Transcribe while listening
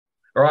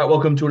All right,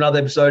 welcome to another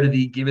episode of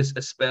the Give Us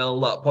a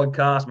Spell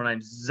podcast. My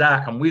name's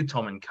Zach. I'm with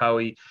Tom and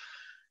Coey.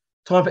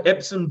 Time for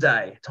Epsom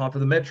Day, time for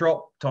the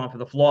Metrop, time for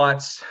the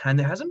flights. And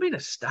there hasn't been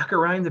a stack of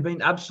rain. They've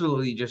been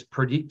absolutely just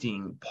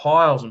predicting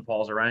piles and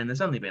piles of rain.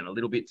 There's only been a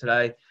little bit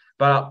today.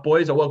 But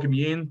boys, I welcome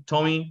you in.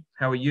 Tommy,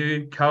 how are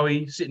you?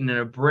 Coey, sitting in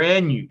a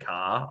brand new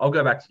car. I'll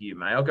go back to you,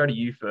 mate. I'll go to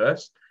you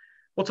first.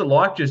 What's it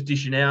like just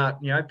dishing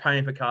out,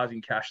 paying for cars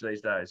in cash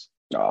these days?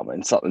 Oh,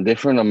 man, something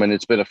different. I mean,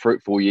 it's been a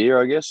fruitful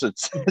year, I guess.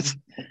 It's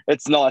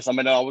nice. I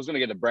mean, I was going to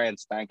get a brand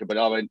spanker, but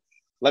I mean,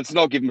 let's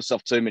not give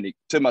myself too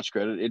much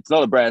credit. It's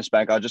not a brand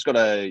spanker. I just got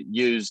a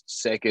used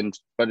second,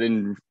 but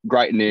in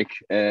great nick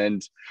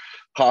and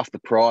half the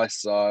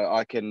price. So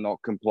I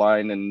cannot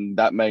complain, and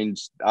that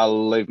means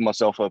I'll leave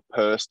myself a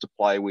purse to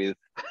play with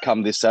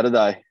come this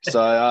Saturday.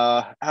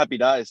 So happy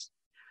days.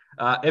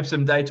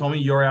 Epsom Day, Tommy,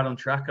 you're out on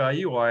track, are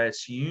you? I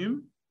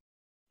assume.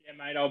 Yeah,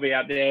 mate, I'll be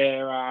out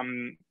there.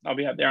 I'll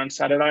be out there on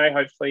Saturday.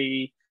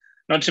 Hopefully,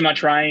 not too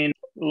much rain.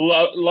 A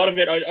lot of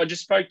it. I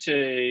just spoke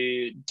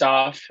to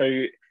Duff,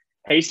 who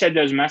he said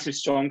there was a massive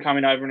storm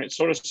coming over, and it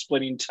sort of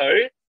split in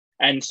two,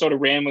 and sort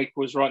of Randwick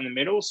was right in the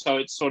middle, so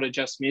it sort of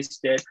just missed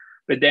it.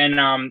 But then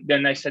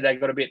they said they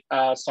got a bit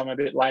some a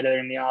bit later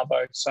in the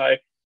arvo. So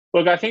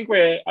look, I think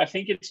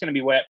it's going to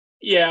be wet.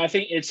 Yeah, I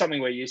think it's something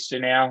we're used to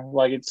now.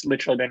 Like it's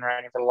literally been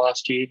raining for the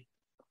last year.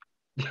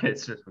 Yeah,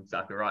 it's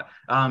exactly right.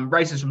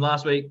 Races from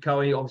last week,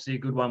 Coey, obviously a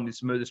good one with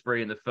Smoothest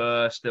Spree in the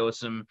first. There was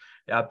some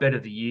bet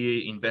of the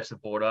year in Best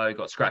of Bordeaux,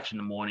 got scratched in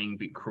the morning,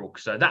 bit crook.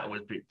 So that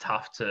was a bit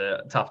tough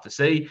to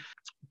see.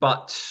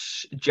 But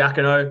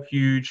Jacquino,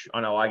 huge.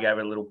 I know I gave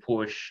it a little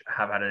push,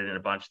 have had it in a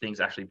bunch of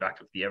things, actually backed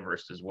with the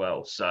Everest as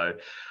well. So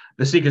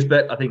the sickest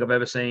bet I think I've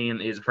ever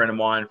seen is a friend of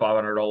mine,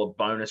 $500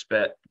 bonus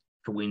bet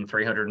to win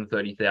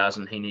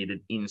 330,000. He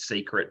needed in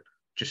secret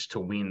just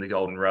to win the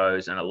Golden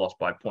Rose, and it lost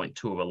by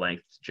 0.2 of a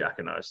length to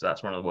Jacquino. So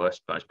that's one of the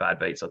worst, most bad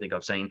beats I think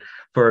I've seen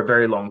for a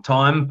very long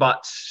time.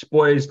 But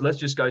boys, let's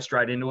just go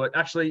straight into it.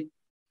 Actually,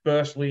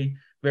 firstly,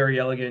 Very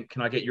Elegant,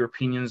 can I get your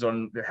opinions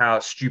on how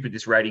stupid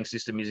this rating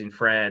system is in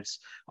France?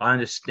 I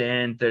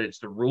understand that it's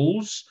the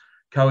rules.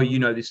 Coey, you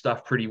know this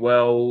stuff pretty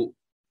well.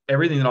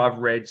 Everything that I've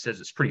read says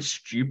it's pretty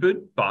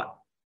stupid, but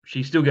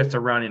she still gets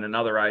to run in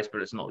another race,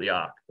 but it's not the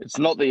Arc. It's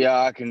not the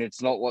Arc, and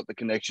it's not what the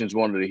connections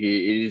wanted to hear.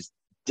 It is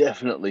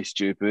definitely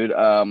stupid.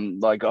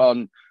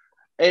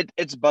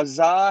 It's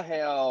bizarre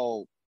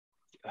how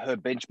her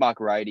benchmark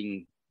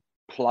rating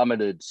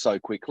plummeted so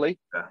quickly.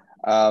 Yeah.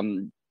 I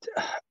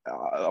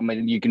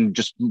mean, you can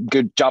just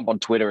go jump on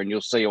Twitter and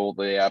you'll see all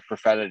the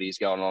profanities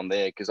going on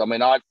there. Because I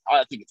mean, I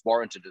think it's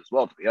warranted as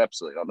well, to be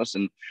absolutely honest.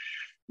 And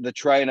the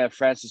trainer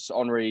Francis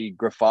Henri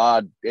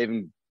Griffard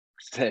even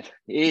said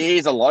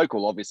he's a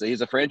local, obviously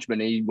he's a Frenchman.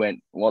 He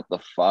went, "What the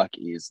fuck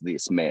is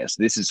this mess?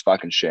 This is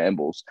fucking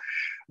shambles."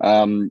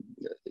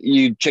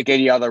 You check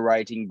any other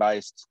rating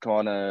based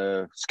kind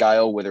of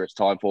scale, whether it's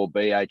Time for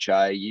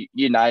BHA,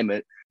 you name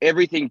it,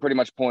 everything pretty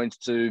much points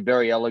to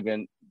Very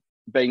Elegant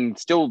being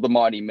still the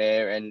mighty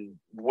mare and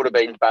would have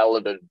been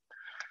balloted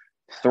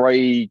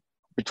between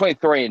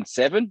 3 and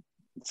 7.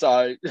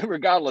 So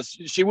regardless,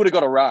 she would have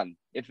got a run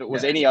if it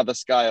was any other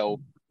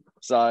scale.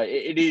 So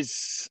it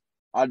is,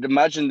 I'd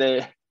imagine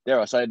dare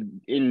I say,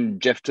 in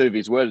Jeff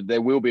Tuvey's word,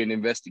 there will be an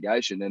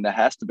investigation, and there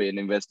has to be an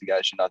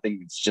investigation. I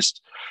think it's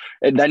just,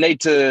 they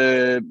need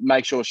to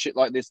make sure shit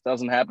like this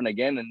doesn't happen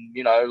again. And,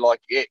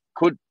 like it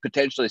could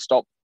potentially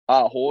stop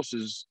our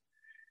horses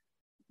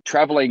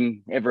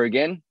traveling ever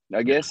again,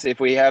 I guess, if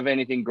we have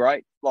anything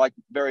great like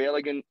Very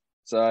Elegant.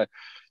 So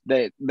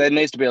there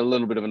needs to be a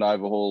little bit of an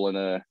overhaul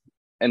and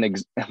an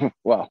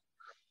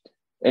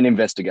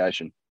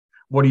investigation.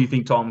 What do you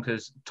think, Tom?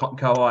 Because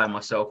Kawhi and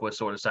myself were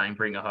sort of saying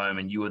bring her home,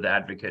 and you were the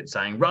advocate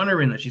saying run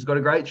her in that she's got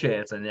a great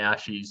chance, and now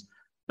she's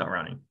not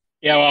running.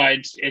 Yeah, well,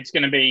 it's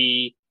going to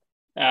be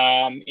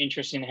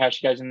interesting how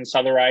she goes in this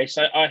other race.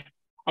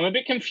 I'm a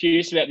bit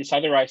confused about this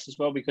other race as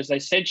well, because they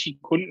said she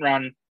couldn't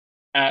run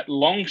at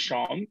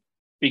Longchamp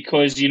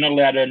because you're not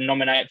allowed to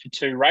nominate for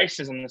 2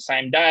 races on the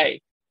same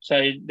day.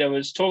 So there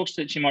was talks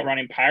that she might run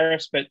in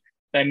Paris, but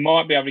they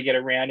might be able to get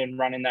around and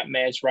run in that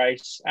mare's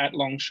race at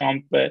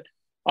Longchamp. But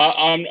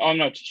I'm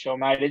not too sure,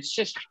 mate. It's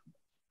just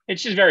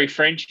very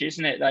French,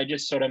 isn't it? They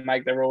just sort of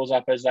make the rules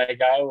up as they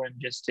go and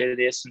just do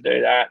this and do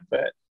that.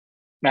 But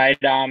mate,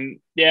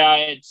 yeah,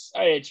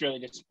 it's really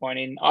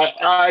disappointing.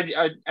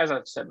 I as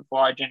I've said before,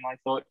 I generally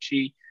thought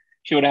she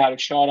would have had a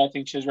shot. I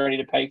think she was ready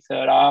to peak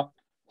third up.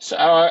 So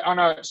I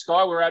know at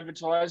Sky we're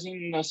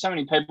advertising. There's so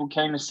many people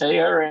keen to see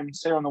her and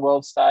see her on the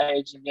world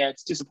stage. And yeah,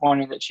 it's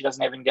disappointing that she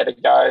doesn't even get a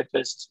go,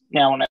 because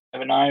now we'll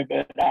never know.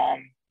 But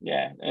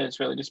yeah,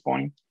 it's really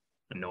disappointing.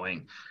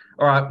 Annoying.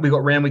 All right, we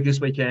got Randwick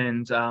this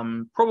weekend.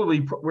 Probably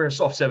we're a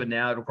soft 7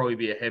 now. It'll probably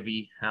be a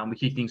heavy. We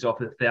kick things off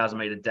with a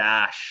 1,000-meter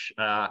dash.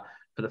 For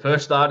the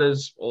first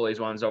starters, all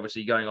these ones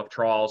obviously going off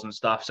trials and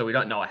stuff, so we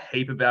don't know a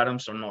heap about them,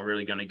 so I'm not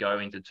really going to go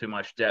into too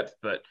much depth,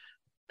 but a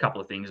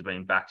couple of things have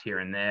been backed here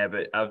and there.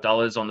 But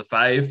Abdullah's on the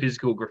fave,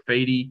 Physical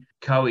Graffiti.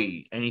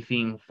 Coey,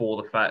 anything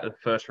for the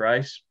first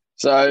race?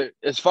 So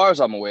as far as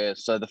I'm aware,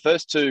 so the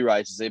first two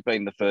races, they've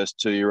been the first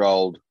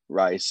 2-year-old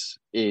race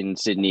in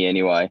Sydney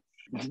anyway.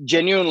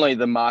 Genuinely,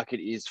 the market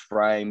is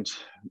framed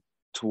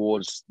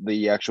towards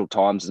the actual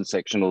times and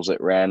sectionals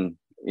that ran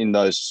in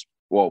those,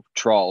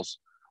 trials.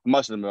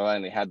 Most of them have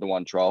only had the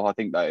one trial. I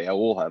think they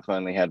all have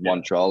only had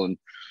one trial.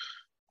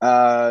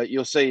 And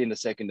you'll see in a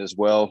second as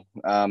well,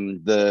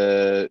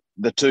 the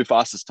two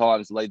fastest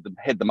times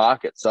head the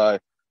market. So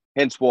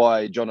hence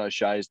why John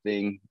O'Shea's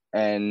thing,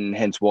 and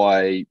hence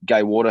why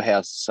Gay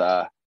Waterhouse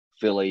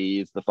filly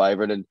is the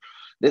favourite. And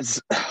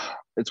it's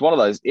one of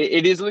those.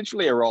 It is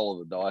literally a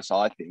roll of the dice,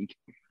 I think.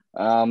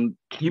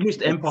 You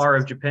missed Empire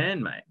of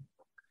Japan, mate.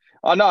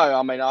 I know.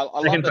 I mean, I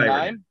love the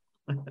favourite. name.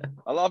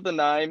 I love the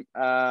name.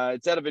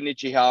 It's out of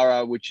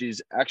Anichihara, which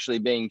is actually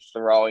being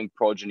throwing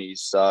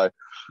progenies. So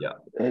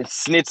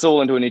it's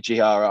Snitzel into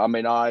Anichihara. I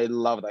mean, I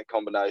love that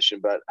combination,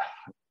 but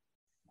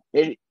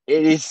it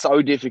is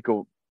so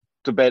difficult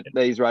to bet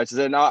these races.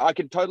 And I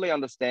can totally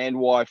understand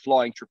why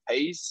Flying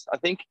Trapeze, I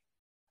think.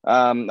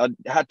 I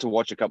had to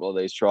watch a couple of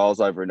these trials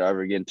over and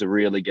over again to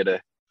really get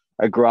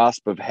a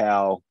grasp of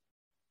how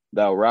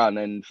they'll run.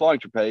 And Flying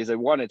Trapeze, they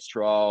won its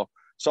trial,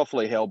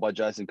 softly held by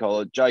Jason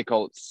Collett. Jay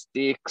Collett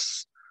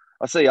sticks.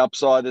 I see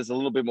upside. There's a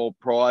little bit more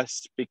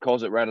price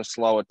because it ran a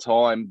slower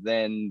time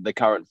than the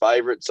current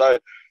favourite. So,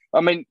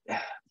 I mean,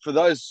 for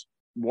those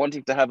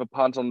wanting to have a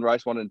punt on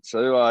race 1 and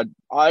 2,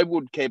 I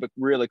would keep a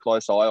really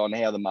close eye on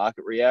how the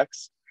market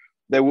reacts.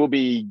 There will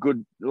be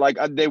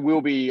there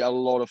will be a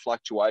lot of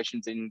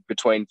fluctuations in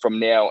between from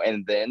now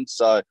and then.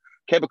 So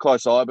keep a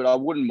close eye, but I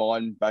wouldn't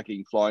mind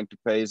backing Flying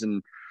Trapeze.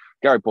 And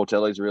Gary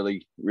Portelli's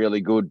really, really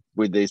good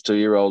with these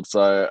 2-year-olds.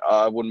 So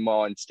I wouldn't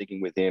mind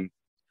sticking with him.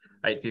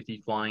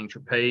 850 Flying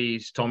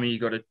Trapeze. Tommy, you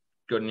got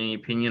any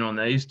opinion on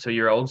these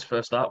 2-year-olds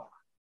first up?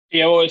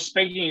 Yeah, well,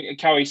 speaking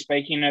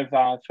of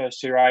first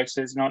two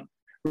races, not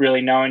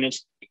really knowing,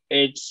 it's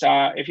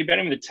if you're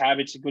betting with a tab,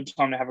 it's a good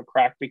time to have a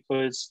crack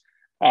because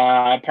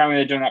apparently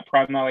they're doing that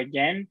promo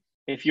again.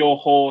 If your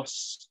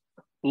horse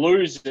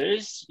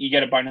loses, you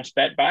get a bonus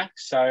bet back.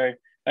 So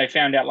they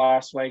found out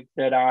last week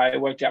that it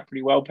worked out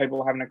pretty well.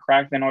 People are having a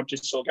crack. They're not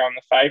just still going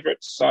the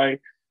favourites. So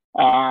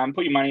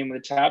put your money in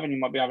with a tab and you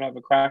might be able to have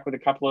a crack with a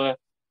couple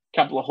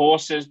of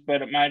horses.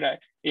 But it made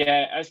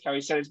as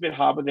Kelly said, it's a bit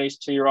hard with these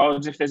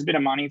 2-year-olds. If there's a bit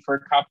of money for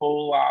a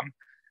couple,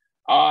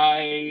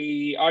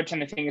 I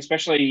tend to think,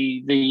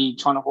 especially the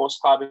China Horse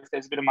Club, if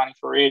there's a bit of money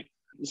for it.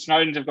 The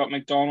Snowdens have got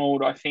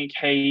McDonald. I think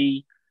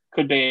he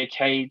could be a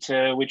key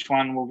to which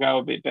one will go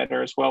a bit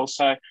better as well.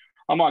 So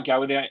I might go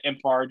with the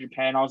Empire of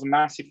Japan. I was a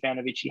massive fan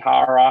of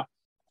Ichihara,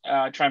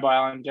 trained by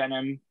Alan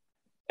Denham,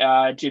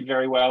 did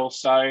very well.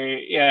 So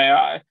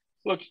yeah,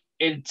 look,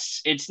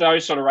 it's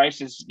those sort of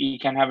races you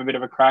can have a bit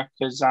of a crack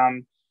because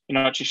you're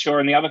not too sure.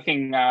 And the other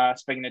thing,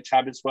 speaking of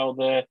tab as well,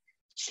 the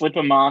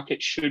slipper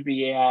market should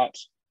be out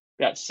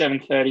about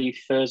 7:30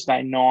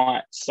 Thursday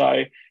night.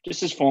 So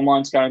just as form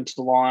lines go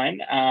into line,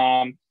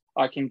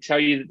 I can tell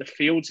you that the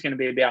field's going to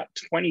be about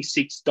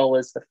 $26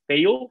 the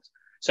field.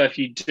 So if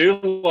you do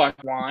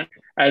like one,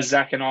 as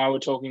Zach and I were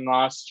talking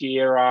last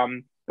year,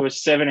 it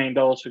was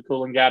 $17 for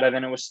Coolangatta,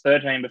 then it was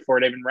 $13 before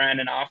it even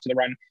ran, and after the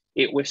run,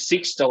 it was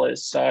 $6.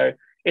 So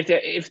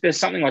if there's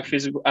something like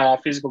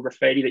physical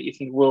graffiti that you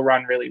think will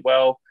run really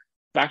well,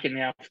 back it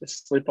now for the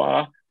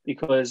slipper,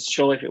 because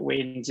surely if it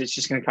wins, it's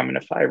just going to come in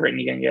a favourite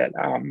and you're going to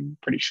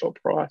get pretty short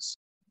price.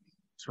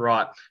 That's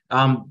right.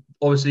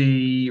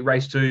 Obviously,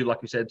 race 2,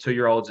 like we said,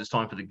 2-year-olds, it's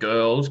time for the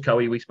girls.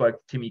 Coey, we spoke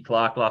to Timmy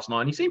Clark last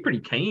night, and he seemed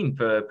pretty keen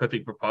for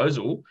Perfect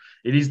Proposal.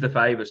 It is the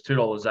favourites,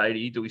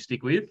 $2.80. Do we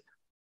stick with?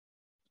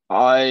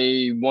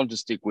 I want to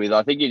stick with.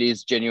 I think it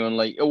is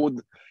genuinely.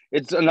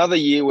 It's another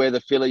year where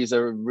the fillies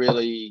are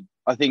really,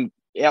 I think,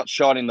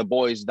 outshining the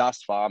boys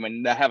thus far. I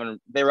mean,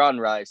 they're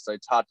unraced, so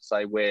it's hard to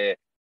say where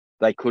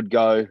they could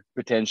go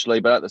potentially.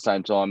 But at the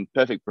same time,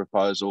 Perfect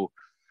Proposal.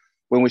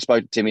 When we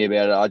spoke to Timmy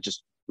about it, I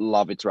just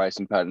love its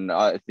racing pattern.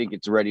 I think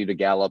it's ready to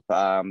gallop.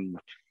 The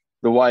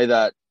way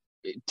that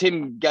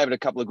Tim gave it a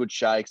couple of good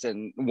shakes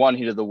and one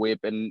hit of the whip,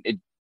 and it,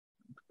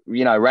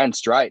 ran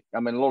straight. I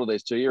mean, a lot of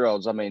these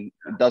 2-year-olds, I mean,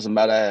 it doesn't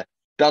matter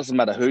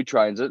who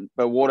trains it,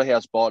 but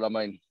Waterhouse Bot, I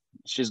mean,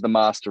 she's the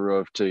master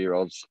of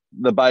 2-year-olds.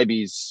 The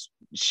babies,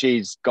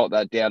 she's got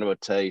that down to a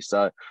T.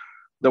 So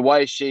the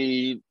way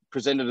she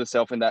presented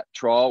herself in that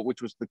trial,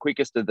 which was the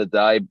quickest of the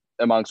day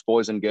amongst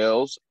boys and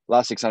girls,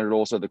 last 600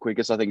 also the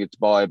quickest. I think it's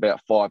by about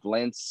 5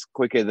 lengths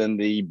quicker than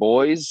the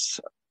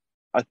boys,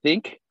 I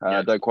think.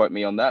 Don't quote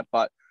me on that,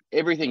 but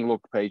everything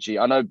looked peachy.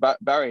 I know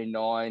Barrier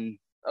 9,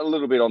 a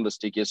little bit on the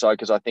stickier side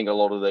because I think a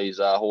lot of these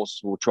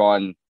horses will try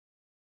and,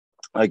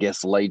 I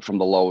guess, lead from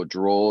the lower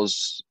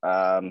draws.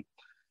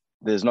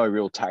 There's no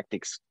real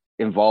tactics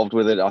involved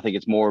with it. I think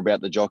it's more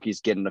about the jockeys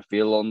getting a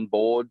feel on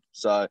board.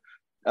 So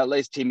at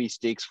least Timmy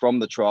sticks from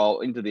the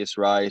trial into this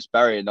race.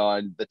 Barrier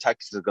 9, the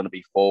tactics are going to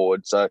be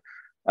forward. So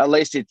at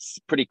least it's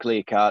pretty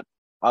clear cut.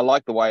 I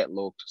like the way it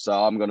looked. So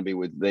I'm going to be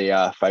with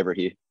the favourite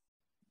here.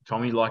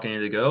 Tommy, like any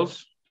of the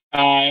girls?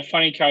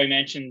 Funny Chloe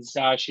mentions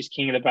she's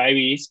king of the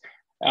babies.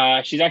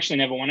 She's actually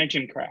never won a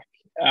gym crack.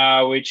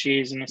 which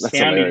is an That's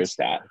astounding hilarious.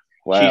 stat.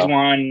 Wow. She's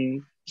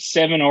won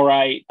 7 or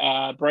 8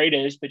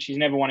 breeders, but she's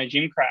never won a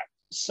gym crack.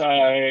 So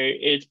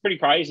it's pretty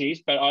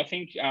crazy. But I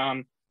think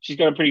she's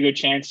got a pretty good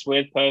chance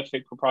with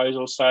Perfect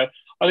Proposal. So I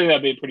think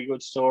that'd be a pretty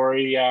good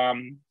story.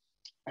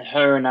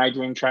 Her and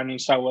Adrian training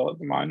so well at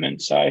the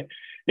moment. So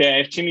yeah,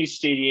 if Timmy's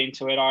steered you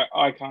into it,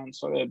 I can't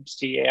sort of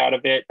steer you out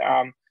of it.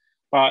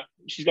 But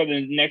she's got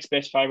the next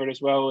best favourite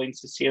as well in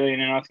Sicilian,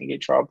 and I think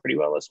it trialled pretty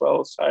well as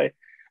well. So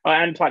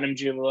and Platinum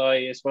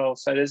Jubilee as well.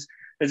 So there's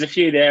a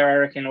few there, I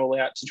reckon, all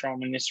out to try and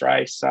win this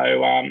race. So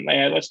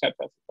yeah, let's go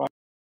Perfect.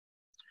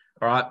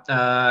 All right,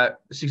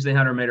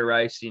 1600 meter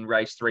race in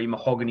race 3.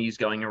 Mahogany's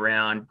going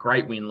around.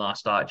 Great win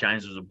last start.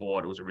 James was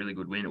aboard. It was a really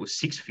good win. It was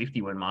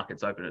 6.50 when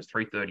markets open. It's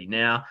 3.30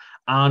 now.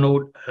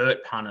 Arnold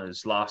hurt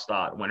punters last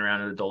start. Went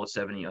around at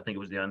 $1.70. I think it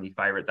was the only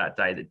favourite that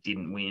day that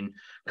didn't win.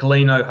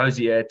 Colino,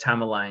 Hosier,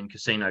 Tamerlane,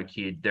 Casino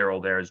Kid, they're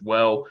all there as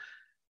well.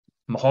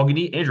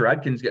 Mahogany, Andrew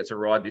Adkins gets a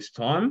ride this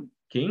time.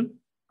 King?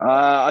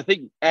 I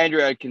think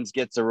Andrew Adkins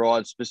gets a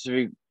ride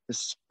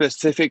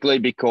specifically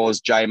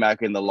because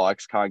J-Mac and the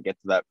likes can't get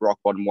to that rock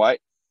bottom weight.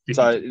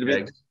 So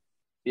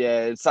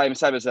yeah, same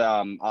as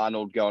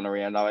Arnold going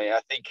around. I mean, I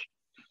think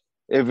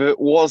if it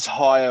was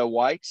higher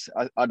weight,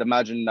 I'd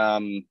imagine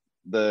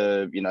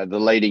the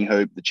leading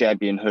hoop, the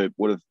champion hoop,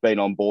 would have been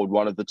on board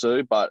one of the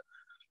two, but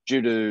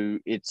due to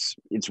its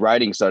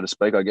rating, so to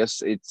speak, I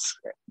guess it's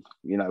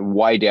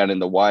way down in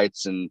the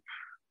weights, and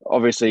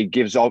obviously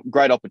gives a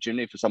great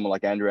opportunity for someone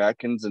like Andrew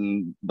Atkins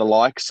and the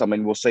likes. I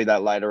mean, we'll see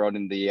that later on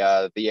in the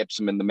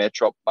Epsom and the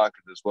Metrop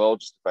market as well.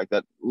 Just the fact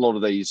that a lot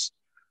of these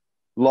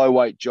low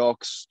weight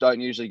jocks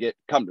don't usually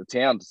come to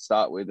town to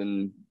start with,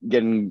 and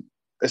getting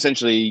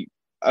essentially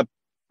a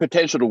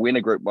potential to win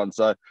a Group 1.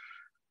 So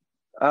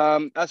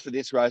as for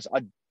this race, I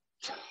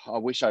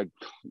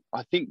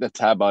think the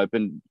tab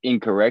opened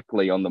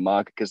incorrectly on the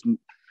market, because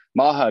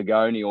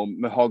Mahogany,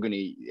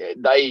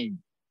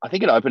 I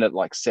think it opened at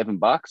like $7.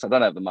 I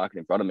don't have the market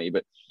in front of me,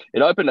 but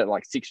it opened at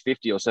like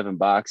 $6.50 or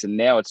 $7, and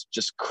now it's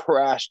just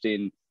crashed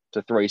in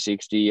to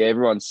 $3.60.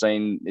 Everyone's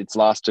seen its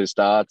last 2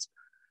 starts,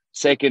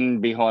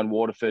 second behind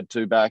Waterford,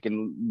 2 back,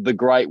 and the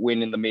great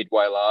win in the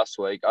Midway last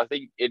week. I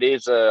think it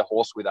is a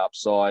horse with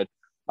upside.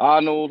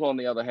 Arnold, on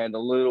the other hand, a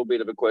little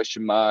bit of a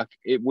question mark.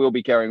 It will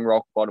be carrying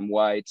rock bottom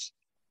weights.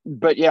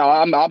 But yeah,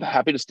 I'm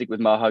happy to stick with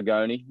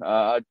Mahogany.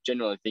 I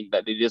genuinely think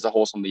that it is a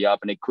horse on the up,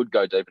 and it could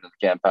go deep into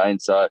the campaign.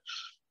 So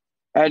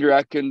Andrew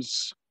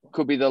Atkins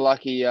could be the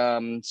lucky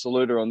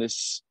saluter on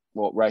this,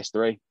 race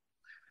 3.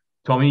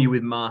 Tommy, you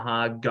with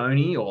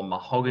Mahogany or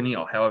Mahogany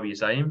or however you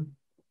say him?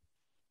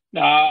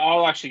 No,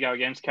 I'll actually go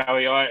against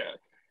Cowie.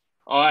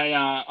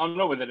 I'm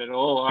not with it at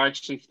all. I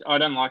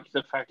don't like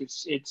the fact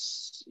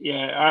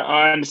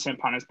I understand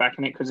punters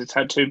backing it because it's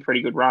had 2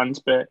 pretty good runs,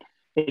 but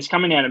it's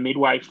coming out of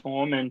Midway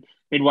form, and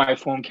Midway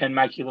form can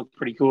make you look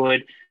pretty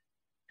good.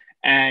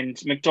 And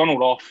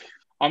McDonald off.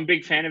 I'm a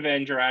big fan of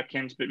Andrew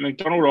Atkins, but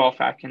McDonald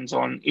off Atkins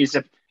on is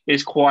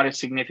quite a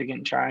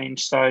significant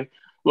change. So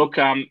look,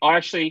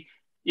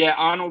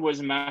 Arnold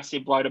was a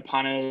massive blow to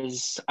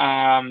punters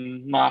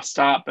last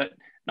start, but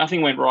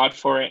nothing went right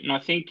for it. And I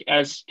think,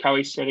 as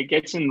Cowie said, it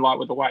gets in light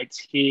with the weights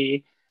here,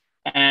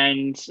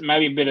 and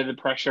maybe a bit of the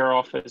pressure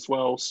off as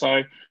well.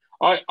 So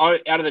I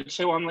out of the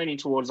 2, I'm leaning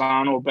towards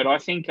Arnold, but I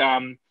think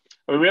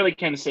we're really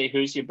keen to see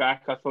who's your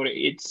back. I thought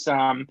it's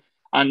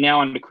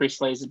now under Chris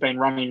Lees has been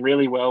running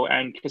really well,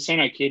 and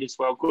Casino Kid as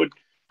well. Good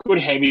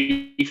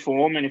heavy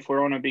form, and if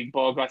we're on a big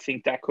bog, I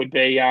think that could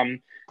be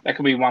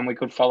one we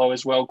could follow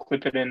as well.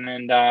 Clipperton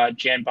and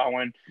Jan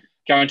Bowen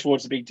going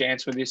towards the big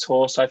dance with this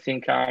horse. I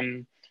think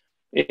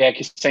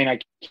Casino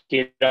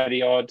Kid are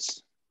the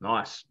odds.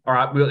 Nice. All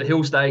right, we've got the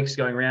Hill Stakes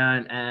going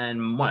around,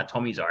 and one of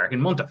Tommy's, I reckon.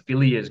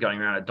 Montefilia is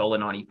going around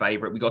 $1.90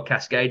 favourite. We got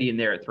Cascadian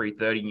there at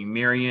 3.30.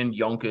 Numerian,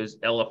 Yonkers,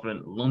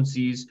 Elephant,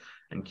 Lunces,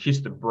 and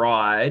Kiss the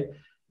Bride.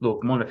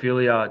 Look,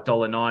 Montefilia,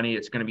 $1.90.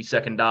 It's going to be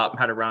second up.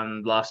 Had a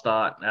run last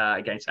start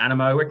against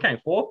Animo, where it came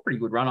 4th. Pretty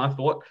good run, I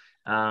thought.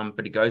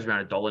 But it goes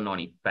around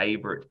 $1.90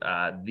 favourite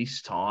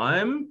this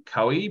time.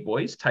 Cowie,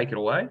 boys, take it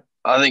away.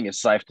 I think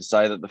it's safe to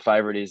say that the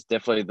favourite is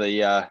definitely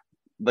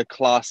the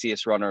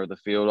classiest runner of the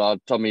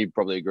field. Tommy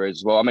probably agrees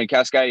as well. I mean,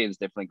 Cascadian's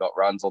definitely got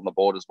runs on the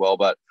board as well,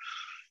 but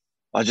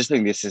I just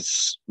think this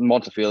is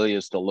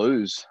Montefilia's to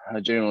lose. I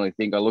genuinely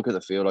think, I look at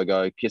the field, I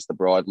go Kiss the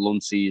Bride,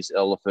 Lunces,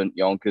 Elephant,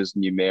 Yonkers,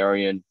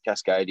 Numerian,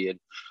 Cascadian.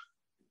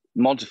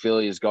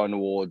 Montefilia is going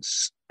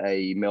towards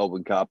a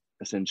Melbourne Cup,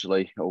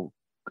 essentially.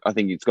 I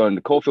think it's going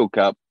to Caulfield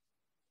Cup,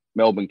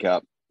 Melbourne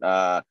Cup.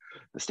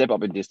 The step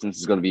up in distance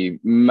is going to be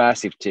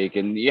massive tick,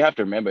 and you have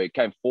to remember it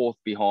came 4th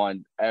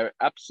behind an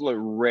absolute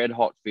red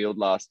hot field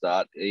last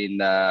start in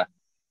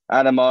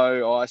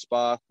Animo, Ice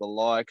Bath, the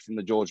likes, in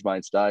the George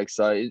Main Stakes.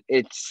 So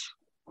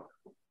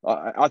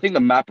I think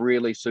the map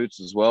really suits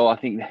as well. I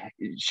think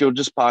she'll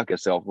just park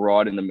herself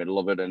right in the middle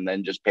of it and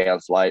then just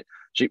pounce late.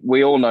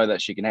 We all know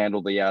that she can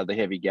handle the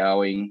heavy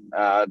going.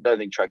 I don't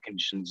think track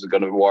conditions are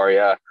going to worry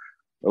her.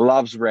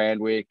 Loves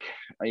Randwick.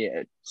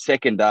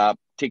 Second up,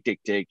 tick, tick,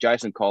 tick.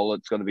 Jason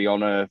Collett's going to be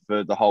on her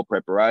for the whole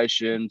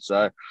preparation.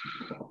 So,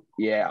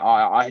 yeah,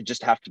 I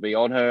just have to be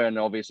on her. And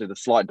obviously the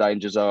slight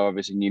dangers are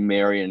obviously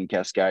Numerian and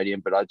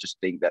Cascadian, but I just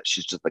think that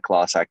she's just the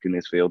class act in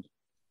this field.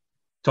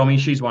 Tommy,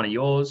 she's one of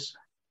yours.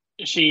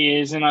 She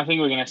is, and I think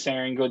we're going to see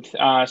her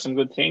in some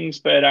good things.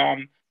 But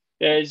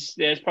there's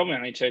probably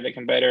only two that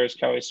can beat her, as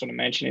Kelly sort of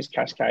mentioned, is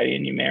Cascadia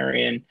and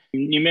Numerian.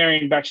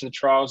 Numerian back to the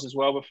trials as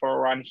well before a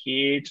run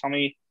here.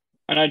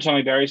 I know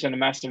Tommy Berry's had a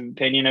massive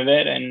opinion of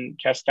it, and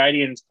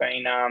Cascadian's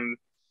been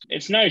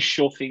it's no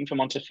sure thing for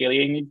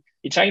Montefilia.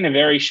 You're taking a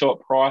very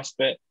short price,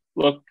 but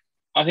look,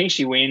 I think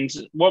she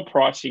wins. What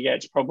price she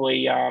gets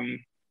probably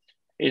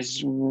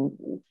is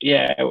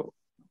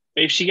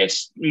if she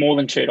gets more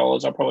than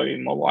 $2, I'll probably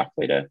be more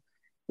likely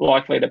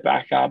to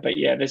back her. But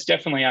yeah, there's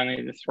definitely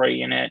only the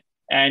three in it.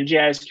 And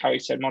yeah, as Kelly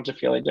said,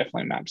 Montefilia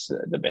definitely maps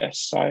the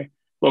best. So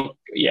look,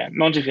 yeah,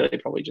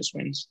 Montefilia probably just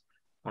wins.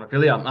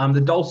 Montefilia.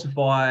 The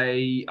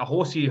Dulcify, a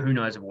horse here, who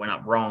knows if it went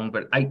up wrong,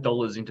 but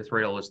 $8 into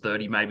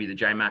 $3.30. Maybe the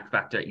JMac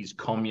factor is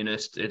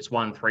communist. It's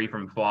won 3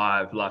 from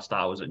 5. Last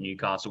start was at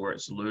Newcastle where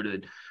it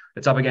saluted.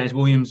 It's up against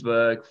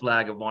Williamsburg,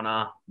 Flag of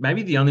Honor.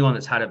 Maybe the only one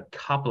that's had a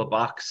couple of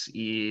bucks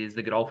is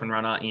the Godolphin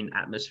runner in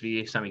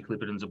Atmosphere. Sammy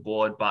Clipperton's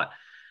aboard, but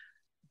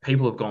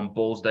people have gone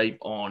balls deep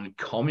on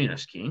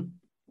Communist, King.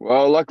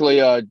 Well,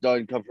 luckily I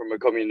don't come from a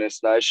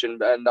communist nation,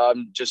 and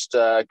I'm just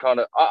I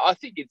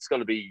think it's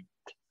going to be,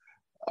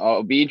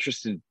 I'll be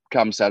interested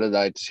come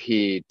Saturday to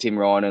hear Tim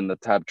Ryan and the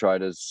Tab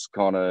Traders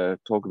kind of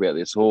talk about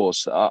this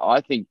horse.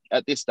 I think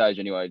at this stage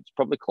anyway, it's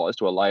probably close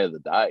to a lay of the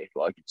day.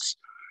 Like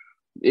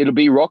it'll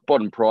be rock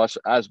bottom price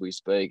as we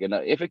speak. And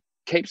if it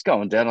keeps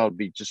going down, I'll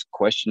be just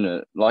questioning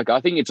it. Like,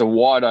 I think it's a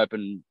wide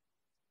open,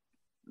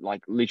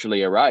 like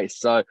literally a race.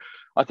 So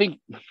I think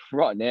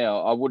right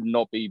now I would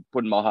not be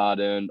putting my hard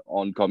earned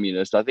on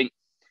Communist. I think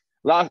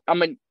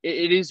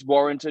it is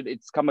warranted.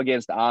 It's come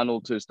against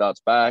Arnold 2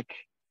 starts back.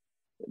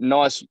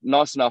 Nice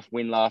enough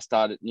win last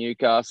start at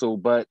Newcastle.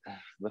 But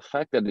the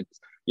fact that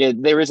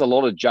there is a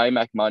lot of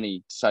JMac money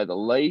to say the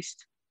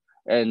least.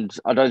 And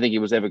I don't think he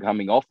was ever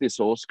coming off this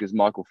horse because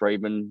Michael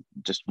Friedman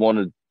just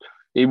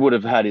he would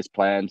have had his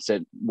plan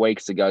set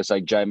weeks ago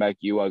saying, JMac,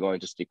 you are going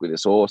to stick with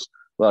this horse,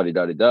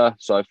 la-di-da-di-da,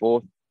 so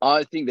forth.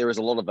 I think there is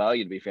a lot of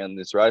value to be found in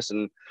this race.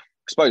 And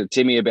I spoke to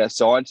Timmy about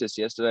Scientist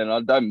yesterday, and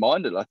I don't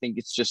mind it. I think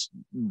it's just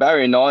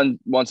barrier 9,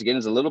 once again,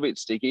 is a little bit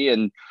sticky.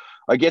 And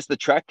I guess the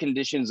track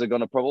conditions are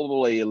going to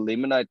probably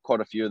eliminate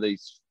quite a few of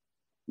these,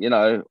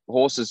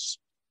 horses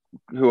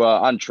who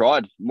are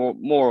untried, more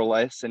or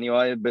less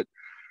anyway. But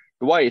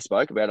the way he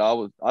spoke about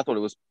it, I thought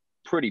it was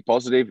pretty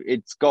positive.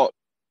 It's got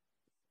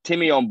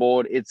Timmy on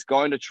board. It's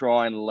going to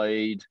try and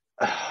lead.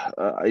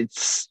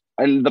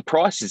 And the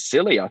price is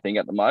silly, I think,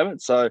 at the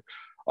moment. So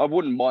I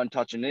wouldn't mind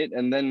touching it.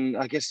 And then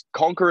I guess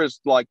Conqueror's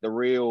like the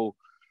real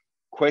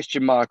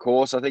question mark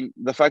horse. I think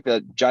the fact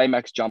that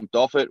J-Max jumped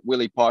off it,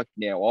 Willie Pike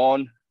now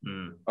on.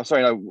 Oh,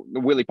 sorry, no,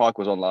 Willie Pike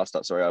was on last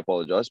start. Sorry, I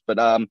apologise.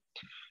 But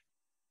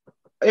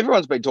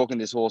everyone's been talking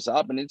this horse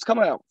up, and it's come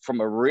out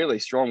from a really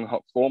strong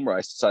form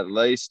race, to say the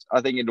least.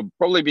 I think it'll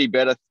probably be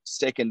better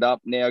second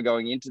up now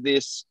going into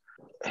this.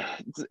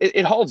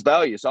 It holds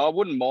value, so I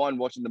wouldn't mind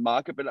watching the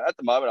market. But at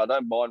the moment, I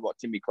don't mind what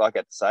Timmy Clark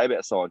had to say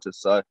about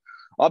Scientist. So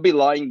I'll be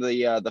laying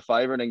the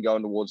favourite and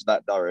going towards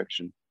that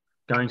direction.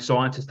 Going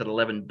Scientist at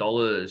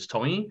 $11.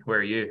 Tommy, where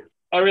are you?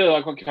 I really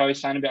like what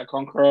Kelly's saying about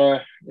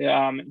Conqueror.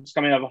 It's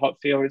coming out of a hot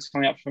field. It's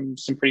coming up from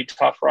some pretty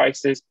tough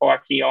races.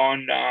 Pikey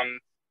on.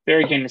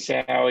 Very keen to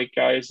see how it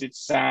goes.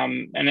 It's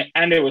and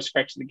it was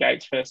scratching the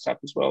gates first up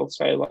as well.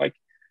 So like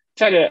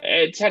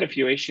it's had a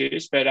few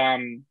issues, but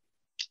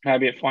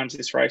maybe it finds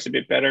this race a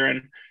bit better.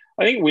 And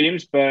I think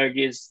Williamsburg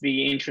is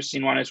the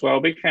interesting one as well.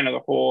 Big fan of the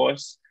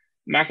horse.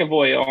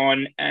 McAvoy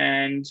on,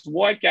 and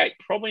Whitegate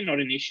probably not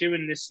an issue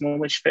in this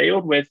smallish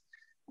field with,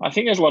 I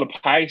think there's a lot of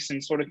pace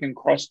and sort of can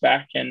cross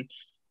back and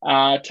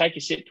take a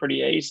sit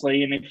pretty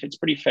easily. And if it's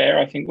pretty fair,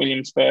 I think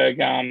Williamsburg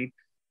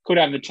could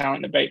have the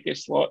talent to beat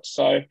this lot.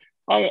 So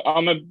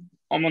I'm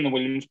on the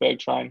Williamsburg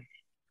train.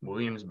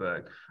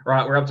 Williamsburg.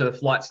 Right, we're up to the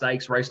flight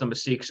stakes, race number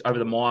 6 over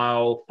the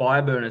mile.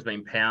 Fireburn has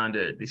been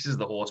pounded. This is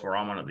the horse where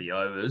I'm on at the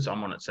overs.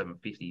 I'm on at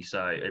 $7.50,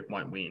 so it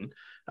won't win.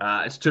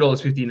 It's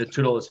 $2.50 into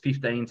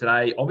 $2.15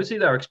 today. Obviously,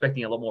 they were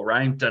expecting a lot more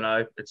rain. Don't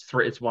know.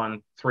 It's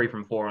won 3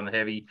 from 4 on the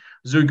heavy.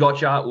 Zoo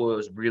Gotcha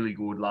was really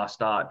good last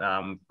start.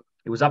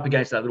 It was up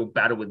against that little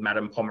battle with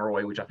Madame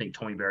Pomeroy, which I think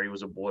Tommy Berry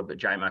was aboard, but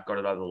J-Mac got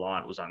it over the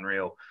line. It was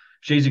unreal.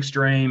 She's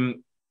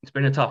Extreme. It's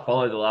been a tough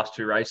follow the last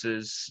 2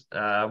 races.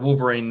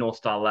 Wolverine, North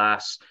Star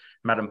Lass,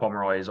 Madame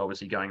Pomeroy is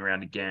obviously going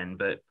around again.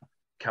 But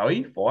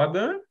Cowie,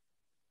 Fireburn?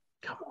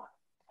 Come on.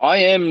 I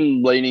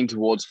am leaning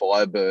towards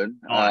Fireburn.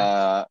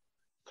 Nice.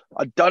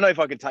 I don't know if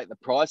I can take the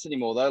price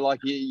anymore, though. Like,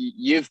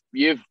 you've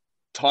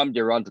timed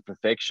your run to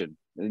perfection.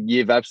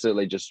 You've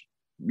absolutely just...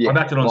 I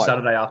backed it on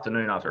Saturday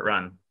afternoon after it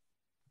ran.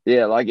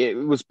 Yeah, like, it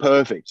was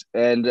perfect.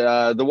 And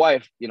the way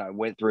it,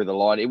 went through the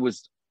line, it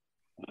was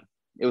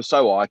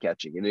so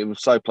eye-catching and it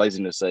was so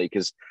pleasing to see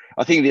because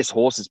I think this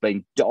horse has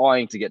been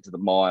dying to get to the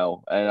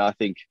mile. And I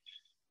think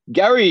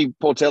Gary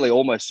Portelli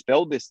almost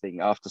spelled this thing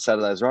after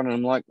Saturday's run. And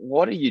I'm like,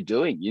 what are you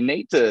doing? You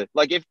need to,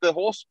 like, if the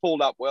horse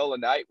pulled up well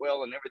and ate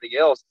well and everything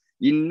else,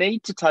 you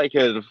need to take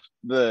her to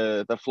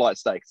the flight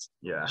stakes.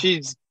 Yeah.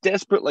 She's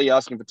desperately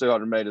asking for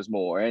 200 meters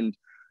more, and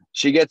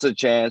she gets a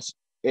chance.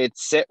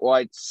 It's set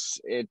weights.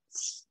 It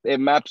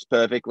maps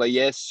perfectly.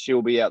 Yes,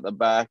 she'll be out the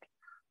back,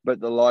 but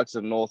the likes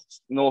of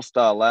North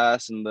Star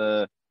Lass and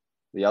the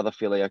other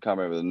filly, I can't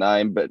remember the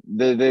name, but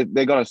they're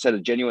going to set a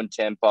genuine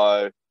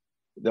tempo.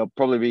 They'll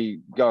probably be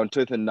going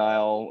tooth and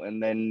nail,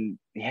 and then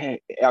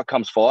out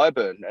comes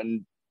Fireburn,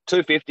 and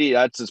 250.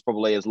 That's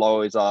probably as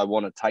low as I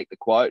want to take the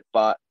quote,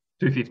 but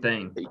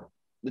 215.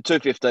 The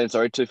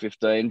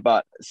 215.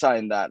 But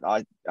saying that,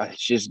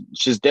 she's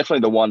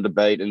definitely the one to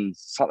beat, and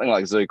something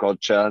like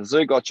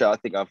Zugotcha, I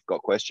think I've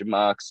got question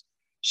marks.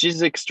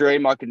 She's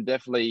extreme. I can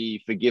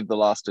definitely forgive the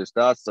last 2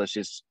 starts. So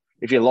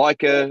if you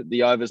like her,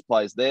 the overs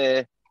plays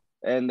there.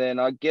 And then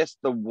I guess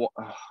the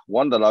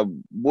one that I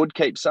would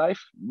keep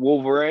safe,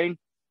 Wolverine.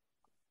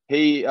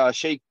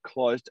 She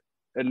closed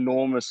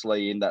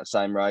enormously in that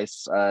same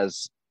race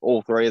as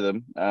all 3 of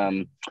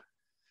them.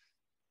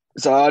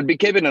 So I'd be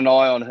keeping an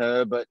eye on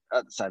her, but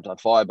at the same time,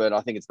 Firebird,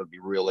 I think it's going to be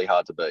really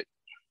hard to beat.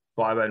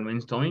 Firebird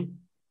wins, Tommy?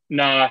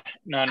 No,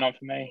 not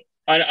for me.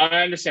 I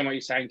understand what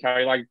you're saying,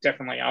 Curry. Like,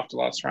 definitely after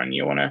last run,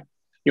 you want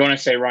to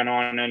see run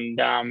on,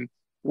 and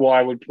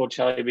why would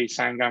Portelli be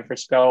saying going for a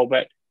spell?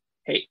 But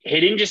he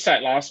didn't just say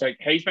it last week.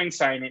 He's been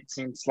saying it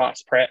since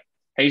last prep.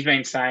 He's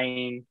been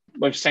saying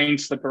we've seen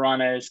slipper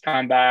runners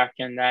come back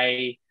and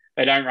they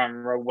don't run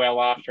real well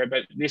after it.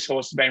 But this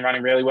horse has been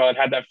running really well. It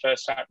had that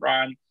first up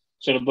run,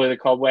 sort of blew the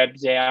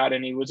cobwebs out,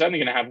 and he was only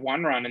going to have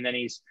 1 run, and then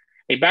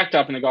he backed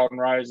up in the Golden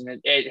Rose,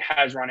 and it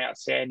has run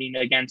outstanding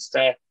against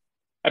a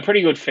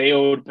pretty good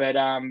field. But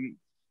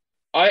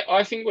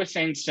I think we're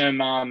seeing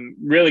some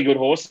really good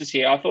horses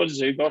here. I thought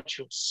Zugotch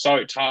was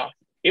so tough.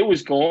 It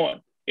was gone.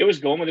 It was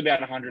gone with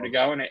about 100 to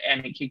go, and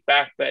it kicked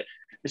back. But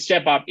the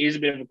step up is a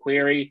bit of a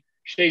query.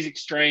 She's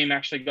Extreme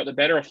actually got the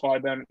better of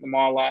Fireburn at the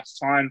mile last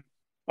time.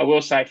 I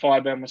will say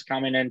Fireburn was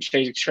coming, and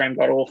She's Extreme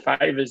got all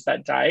favours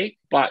that day,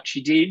 but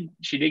she did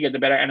get the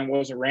better, and it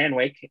was a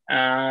Randwick.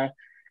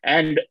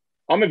 And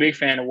I'm a big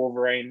fan of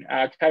Wolverine.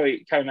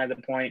 Kelly made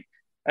the point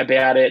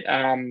about it.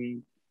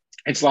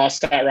 Its last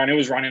start run, it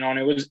was running on.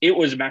 It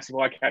was a massive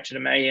eye catcher to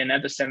me. And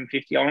at the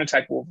 750, I want to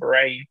take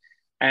Wolverine.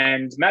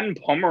 And Madden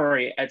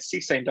Pomeroy at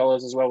 $16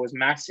 as well was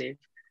massive.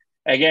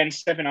 Again,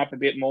 stepping up a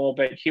bit more,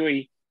 but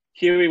Huey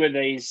with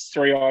these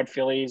 3-odd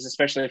fillies,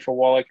 especially for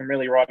Waller, can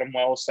really ride them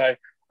well. So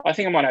I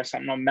think I might have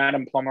something on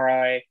Madam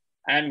Pomeroy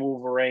and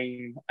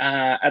Wolverine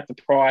at the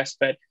price.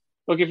 But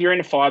look, if you're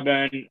into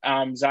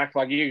Fireburn, Zach,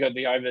 like you got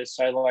the overs,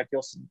 so like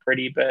you're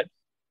pretty. But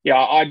yeah,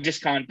 I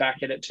just can't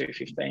back it at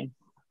 215.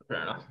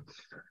 Fair enough.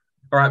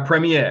 All right,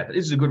 Premier.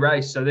 This is a good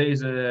race. So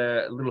there's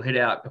a little head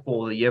out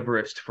before the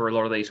Everest for a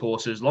lot of these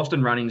horses. Lost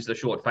and Running's the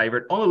short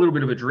favourite. On a little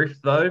bit of a drift,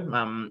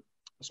 though.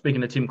 Speaking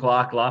to Tim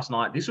Clark last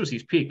night, this was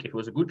his pick. If it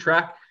was a good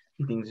track,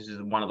 he thinks this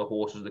is one of the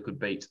horses that could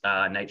beat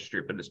Nature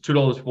Strip. But it's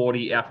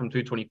 $2.40 out from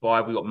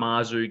 $2.25. We've got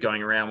Marzu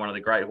going around, one of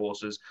the great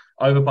horses.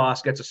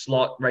 Overpass gets a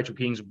slot. Rachel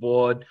King's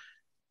aboard.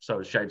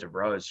 So is Shades of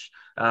Rose.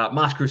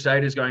 Masked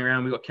Crusaders going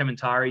around. We've got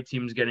Kementari.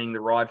 Tim's getting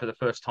the ride for the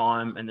first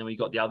time. And then we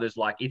got the others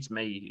like It's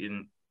Me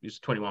in it's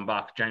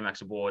 $21. J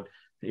Max aboard.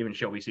 Even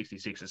Shelby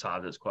 66 is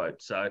hard as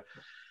quote. So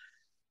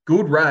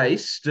good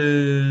race.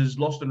 Does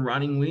Lost and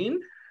Running win?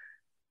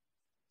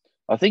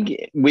 I think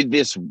with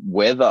this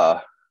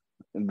weather,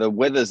 the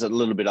weather's a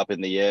little bit up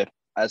in the air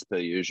as per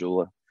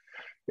usual.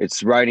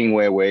 It's raining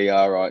where we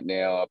are right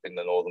now up in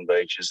the Northern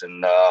Beaches,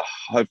 and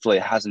hopefully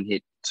it hasn't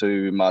hit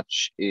too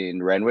much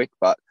in Randwick,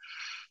 but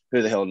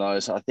who the hell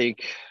knows? I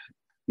think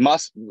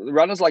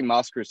runners like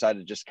Masked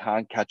Crusader just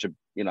can't catch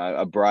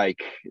a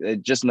break.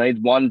 It just needs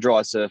one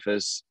dry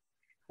surface,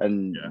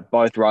 and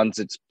both runs,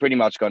 it's pretty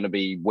much going to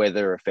be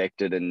weather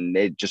affected, and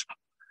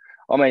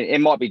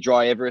it might be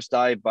dry Everest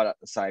day, but at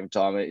the same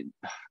time,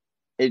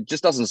 it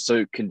just doesn't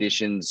suit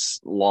conditions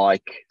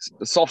like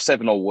soft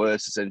 7 or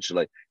worse,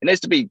 essentially. It needs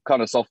to be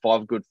kind of soft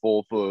 5, good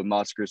 4 for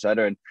Masked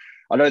Crusader, and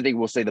I don't think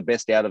we'll see the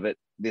best out of it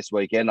this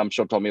weekend. I'm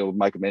sure Tommy will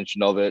make a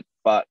mention of it,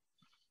 but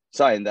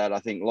saying that, I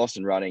think Lost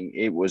and Running,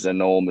 it was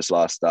enormous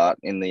last start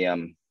in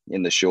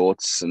the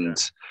shorts, and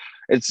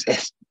it's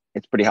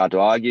pretty hard to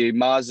argue.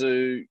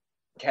 Marzu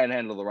can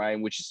handle the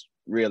rain, which is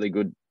really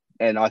good,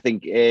 and I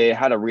think it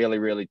had a really,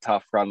 really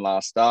tough run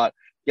last start.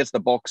 Gets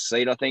the box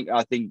seat, I think.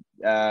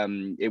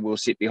 It will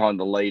sit behind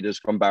the leaders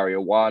from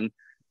barrier 1.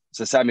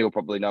 So Sammy will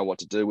probably know what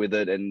to do with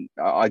it, and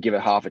I give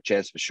it half a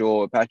chance for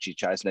sure. Apache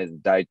Chase needs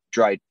a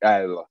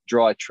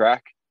dry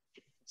track.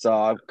 So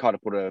I've kind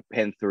of put a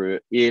pen through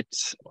it.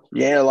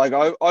 Yeah, like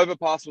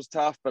Overpass was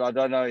tough, but I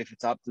don't know if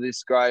it's up to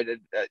this grade.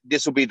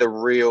 This will be the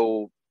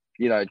real,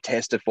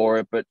 tester for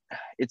it. But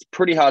it's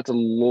pretty hard to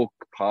look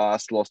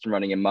past Lost and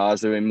Running and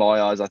Marzu. In my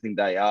eyes, I think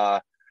they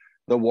are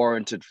the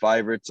warranted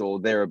favourites or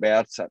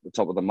thereabouts at the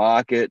top of the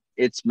market.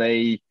 It's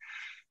Me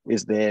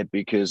is there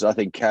because I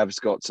think Cav's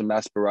got some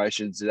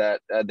aspirations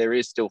that there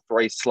is still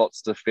 3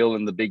 slots to fill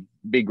in the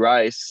big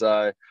race.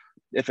 So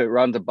if it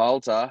runs a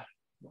bolter,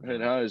 who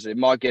knows? It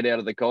might get out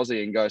of the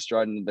Cosy and go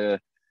straight into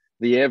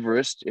the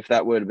Everest, if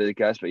that were to be the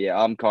case. But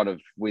yeah, I'm kind of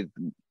with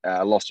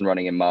Lost and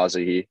Running and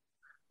Marzu here.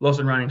 Lost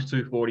and Running's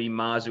 240.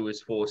 Marzu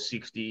is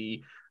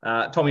 460.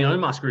 Tommy, on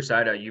Musk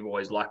Crusader, you've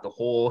always liked the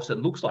horse. It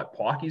looks like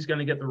Pikey's going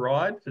to get the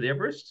ride for the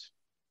Everest.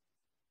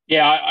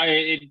 Yeah,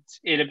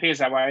 it appears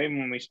that way.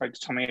 When we spoke to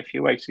Tommy a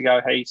few weeks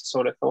ago, he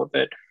sort of thought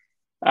that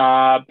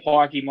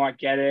Pikey might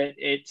get it.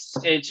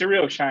 It's a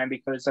real shame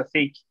because I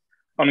think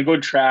on a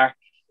good track,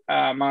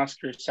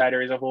 Masked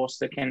Crusader is a horse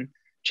that can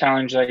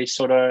challenge these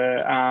sort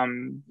of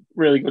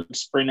really good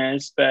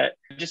sprinters, but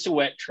just a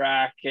wet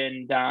track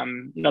and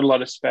not a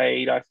lot of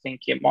speed. I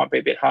think it might be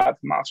a bit hard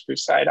for Masked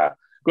Crusader.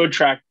 Good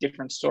track,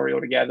 different story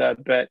altogether,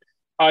 but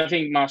I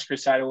think Masked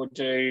Crusader will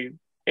do.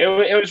 It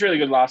was really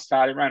good last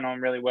start. It ran on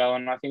really well,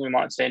 and I think we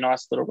might see a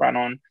nice little run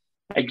on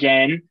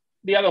again.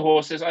 The other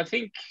horses, I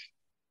think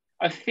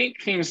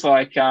things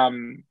like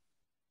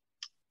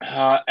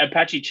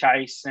Apache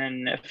Chase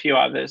and a few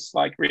others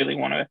like really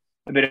want a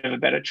bit of a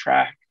better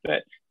track,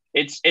 but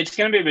it's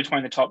going to be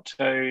between the top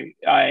two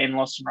in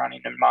Lost and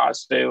Running and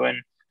Marzu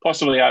and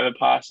possibly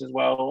Overpass as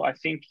well. I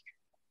think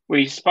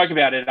we spoke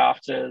about it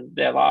after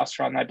their last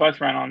run. They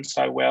both ran on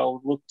so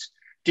well.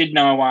 Did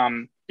no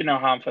harm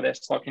for their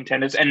slot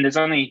contenders. And I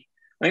think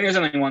there's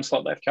only one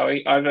slot left,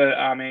 Coey.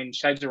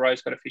 Shades of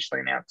Rose got officially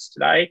announced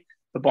today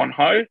for Bon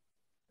Ho.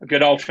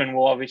 Godolphin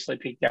will obviously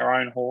pick their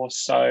own horse.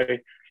 So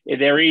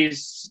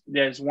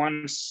there's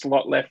one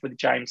slot left with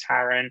James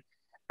Harron.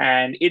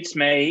 And It's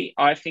Me,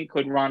 I think,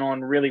 could run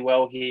on really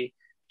well here.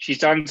 She's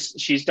done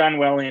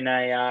well in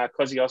a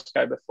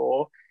Kosciuszko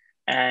before,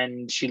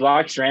 and she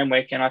likes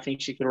Randwick, and I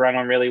think she could run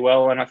on really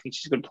well, and I think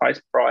she's a good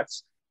place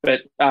price.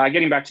 But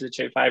getting back to the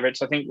two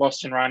favourites, I think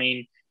Lost and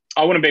Running,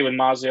 I want to be with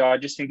Marzu. I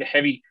just think the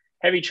heavy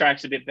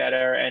track's a bit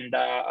better, and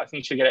I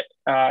think she'll get it.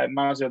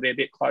 Marzu will be a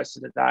bit closer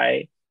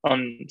today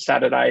on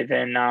Saturday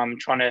than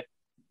trying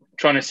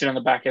to sit on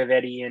the back of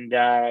Eddie and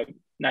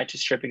Nature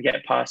Strip and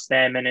get past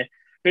them, and a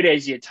bit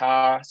easier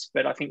task.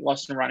 But I think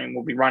Lost and Running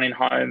will be running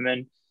home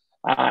and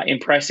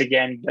impress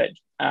again, but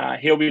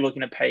he'll be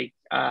looking to peak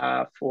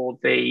for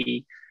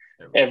the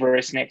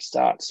Everest next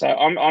start. So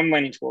I'm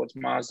leaning towards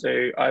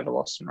Marzu over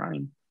Lost and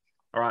Running.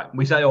 All right,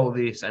 we say all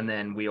this, and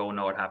then we all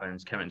know what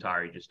happens.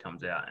 Kementari just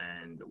comes out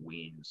and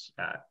wins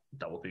at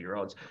double-figure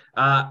odds.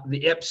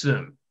 The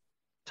Epsom,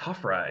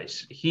 tough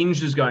race.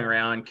 Hinge is going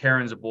around.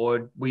 Keren's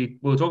aboard. We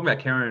were talking about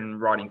Keren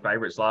riding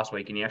favourites last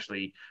week, and he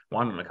actually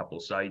won on a couple,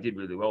 so he did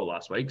really well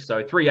last week.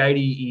 So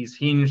 380 is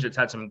Hinge. It's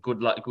had some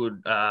good luck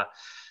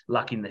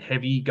in the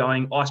heavy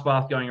going. Ice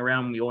Bath going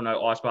around. We all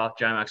know Ice Bath.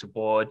 J-Max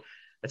aboard.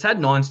 It's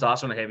had 9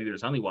 starts on a heavy, but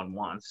it's only won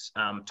once.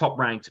 Top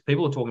ranked.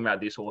 People are talking about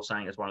this horse,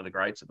 saying it's one of the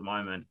greats at the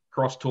moment.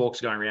 Cross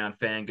Talks going around.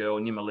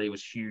 Fangirl. Nimali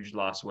was huge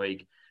last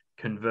week.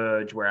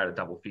 Converge. We're out of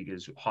double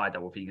figures, high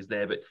double figures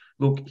there. But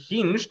look,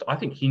 Hinged. I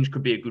think Hinge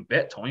could be a good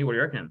bet. Tommy, what do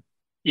you reckon?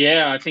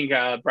 Yeah, I think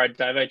Brad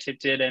Davo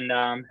tipped it, and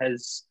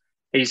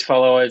his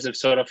followers have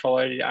sort of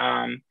followed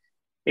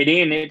it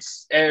in.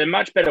 It's a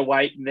much better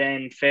weight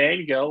than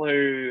Fangirl,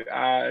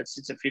 who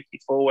sits at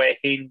 54, where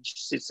Hinge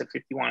sits at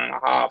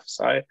 51.5.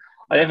 So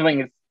I definitely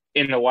think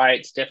in the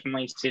weights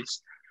definitely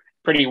sits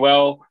pretty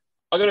well.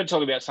 I got to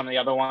talk about some of the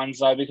other ones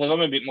though, because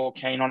I'm a bit more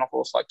keen on a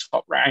horse like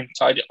Top Ranked.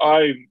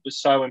 I was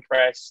so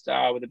impressed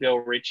with the Bill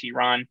Ritchie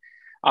run.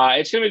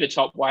 It's going to be the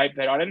top weight,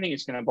 but I don't think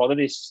it's going to bother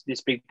this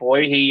big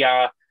boy. He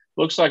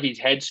looks like his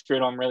head's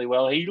screwed on really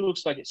well. He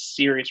looks like a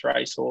serious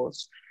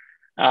racehorse.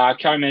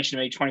 Coe mentioned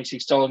to me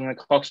 $26 in the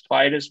Cox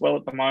Plate as well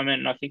at the moment,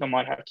 and I think I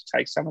might have to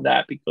take some of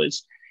that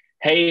because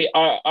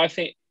I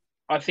think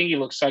he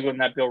looks so good in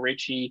that Bill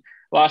Ritchie.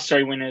 Last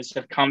 3 winners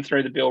have come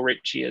through the Bill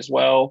Ritchie as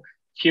well.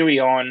 Huey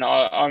on.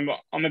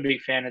 I'm a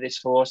big fan of this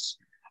horse.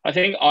 I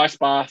think Ice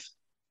Bath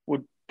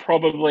would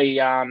probably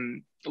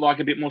like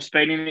a bit more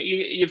speed in it.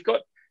 You've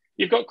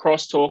got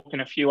Crosstalk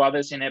and a few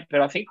others in it,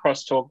 but I think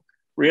Crosstalk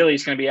really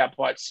is going to be out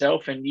by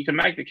itself. And you can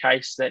make the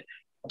case that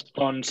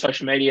on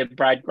social media,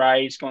 Brad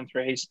Gray's gone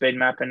through his speed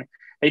map and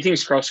he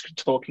thinks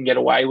Crosstalk can get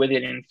away with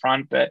it in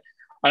front, but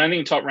I don't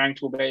think Top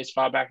Ranked will be as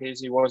far back as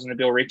he was in the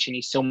Bill Ritchie, and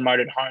he's still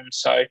motored home.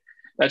 So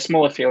that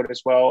smaller field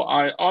as well.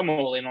 I'm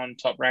all in on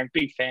Top Ranked,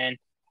 big fan.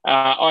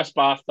 Ice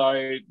Bath,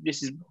 though,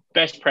 this is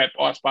best prep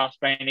Ice Bath's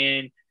been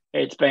in.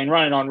 It's been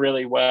running on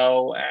really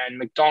well, and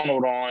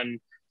McDonald on,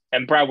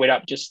 and Brad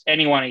Whittup, just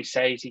anyone he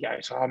sees, he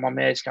goes, oh, my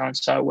mare's going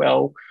so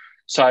well.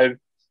 So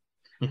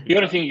you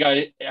got to think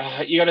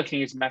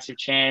it's a massive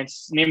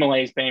chance.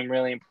 Nimali's been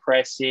really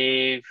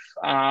impressive.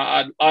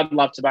 I'd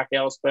love to back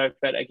Ellsberg,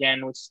 but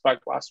again, we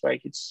spoke last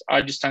week.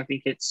 I just don't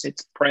think it's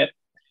prep.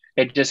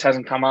 It just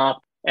hasn't come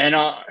up. And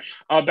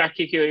I'll back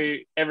Kiku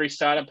every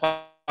start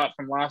apart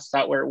from last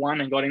start where it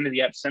won and got into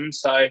the Epsom.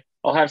 So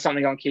I'll have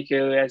something on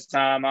Kiku as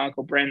my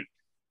Uncle Brent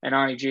and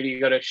Auntie Judy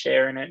got a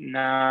share in it. And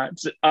I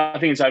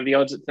think it's over the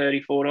odds at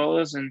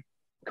 $34. And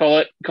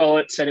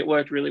Collett said it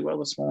worked really well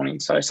this morning.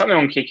 So something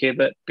on Kiku,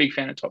 but big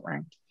fan of Top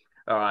Ranked.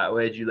 All right,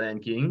 where'd you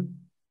land, King?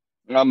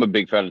 I'm a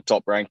big fan of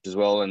Top Ranked as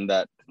well, and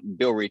that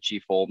Bill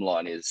Ritchie form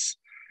line is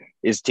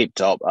is tip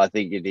top. I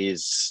think it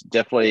is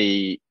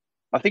definitely.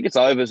 I think it's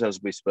overs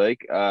as we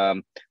speak.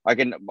 I'll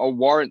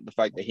warrant the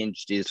fact that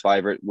Hinged is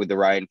favourite with the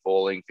rain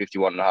falling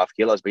 51.5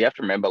 kilos. But you have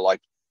to remember, like,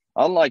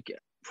 unlike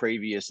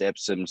previous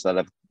Epsoms that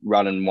have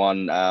run and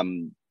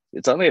won,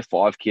 it's only a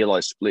 5 kilo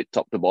split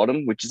top to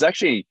bottom, which is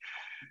actually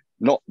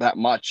not that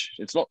much.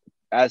 It's not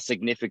as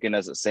significant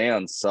as it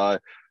sounds. So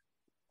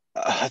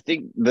I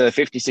think the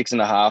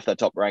 56.5 that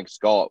Top Rank's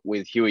got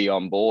with Huey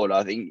on board,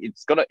 I think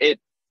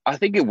I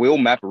think it will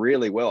map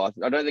really well.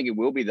 I don't think it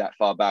will be that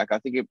far back. I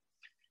think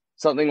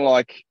something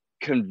like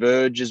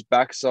Converge's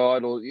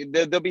backside, or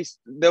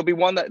there'll be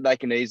one that they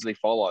can easily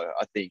follow,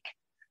 I think.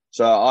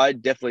 So I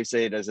definitely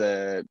see it as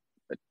a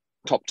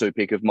top 2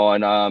 pick of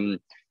mine.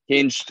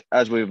 Hinged,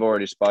 as we've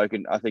already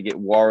spoken, I think it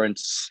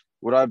warrants.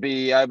 Would I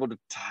be able to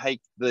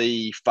take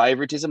the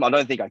favoritism? I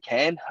don't think I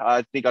can.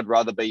 I think I'd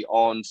rather be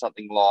on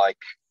something like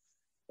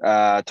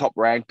Top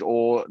Ranked,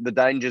 or the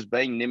dangers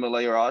being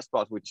Nimalee or Ice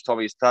Bath, which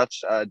Tommy's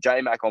touched.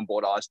 J-Mac on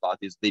board Ice Bath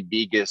is the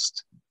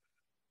biggest.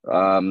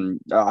 I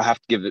have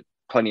to give it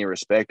plenty of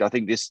respect. I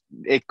think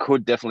it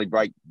could definitely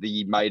break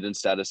the maiden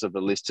status of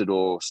a listed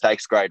or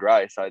stakes grade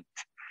race. So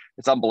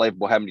it's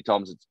unbelievable how many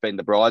times it's been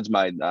the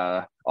bridesmaid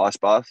Ice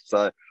Bath.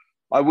 So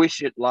I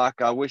wish it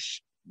luck. I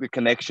wish the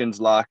connections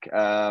luck.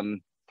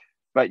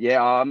 But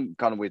yeah, I'm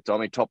kind of with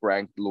Tommy. Top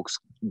Ranked looks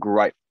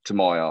great to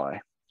my eye.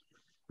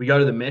 We go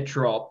to the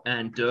Metrop,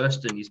 and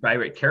Durston, his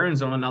favourite.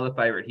 Keren's on another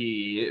favourite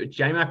here.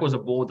 J-Mac was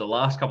aboard the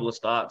last couple of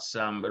starts,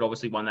 but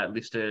obviously won that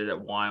listed at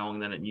Wyong,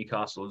 then at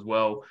Newcastle as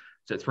well.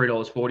 So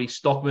 $3.40.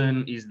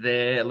 Stockman is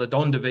there.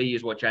 Ladon DeVee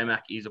is what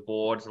J-Mac is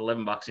aboard. It's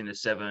 $11 into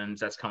sevens.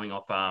 That's coming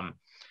off a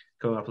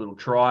little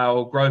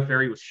trial. Grove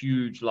Ferry was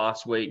huge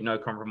last week. No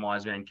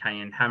Compromise Van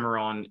Kayen.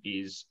 Hammer-On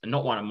is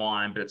not one of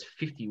mine, but it's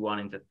 51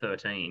 into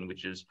 13,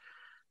 which is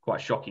quite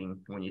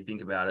shocking when you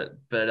think about it.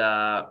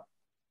 But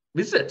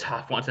this is a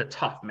tough one. It's a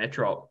tough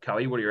Metrop.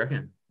 Coey, what do you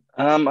reckon?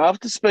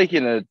 After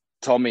speaking to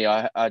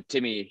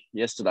Timmy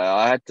yesterday,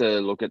 I had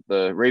to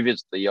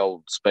revisit the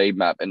old speed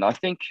map, and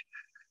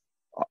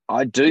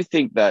I do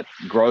think that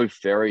Grove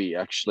Ferry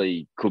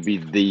actually could be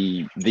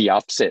the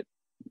upset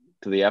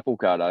to the apple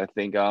cart. I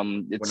think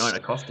it's Winona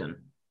Costin.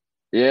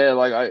 Yeah,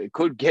 like I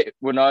could get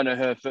Winona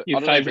her.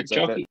 Your favourite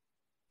jockey.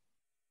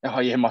 Oh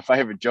yeah, my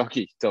favourite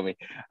jockey, Tommy.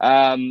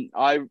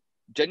 I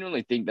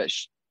genuinely think that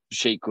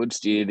she could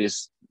steer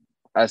this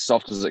as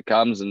soft as it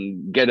comes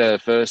and get her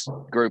first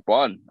Group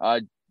 1.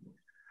 I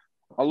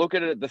look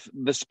at it,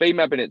 the speed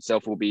map in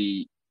itself will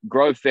be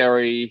Grove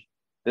Ferry.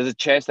 There's a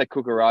chance that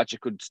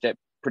Kukaracha could step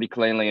pretty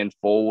cleanly and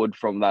forward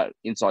from that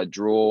inside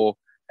draw,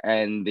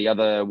 and the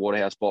other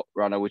Waterhouse Bot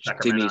runner, which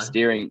Timmy is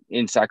steering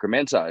in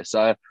Sacramento.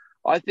 So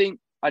I think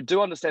I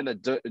do understand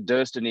that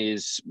Durston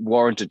is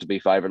warranted to be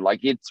favoured. Like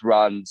its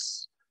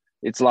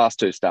last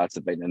 2 starts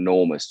have been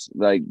enormous.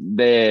 Like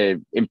they're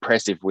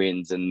impressive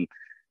wins, and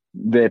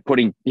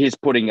he's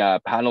putting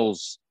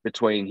panels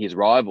between his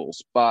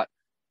rivals, but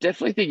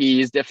definitely think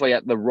he is definitely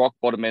at the rock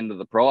bottom end of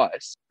the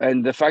price.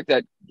 And the fact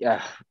that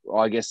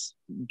I guess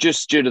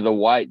just due to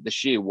the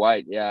sheer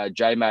weight,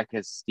 J-Mac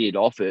has steered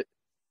off it,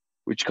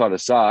 which kind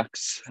of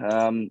sucks.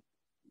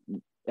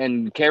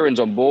 And Keren's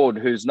on board,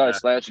 who's no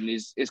slouch and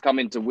is come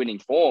into winning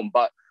form,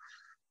 but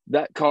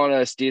that kind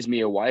of steers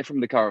me away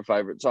from the current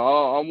favourite. So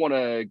I want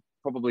to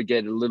probably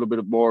get a little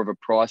bit more of a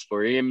price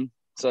for him.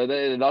 So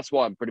that's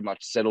why I'm pretty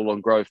much settled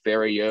on Grove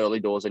Ferry early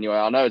doors anyway.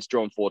 I know it's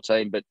drawn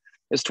 14, but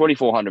it's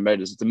 2,400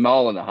 metres. It's a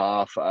mile and a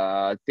half.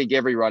 I think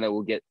every runner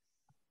will get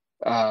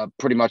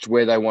pretty much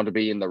where they want to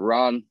be in the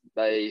run.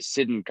 They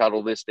sit and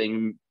cuddle this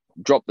thing,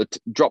 drop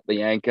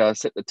the anchor,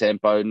 set the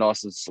tempo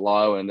nice and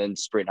slow, and then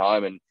sprint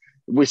home. And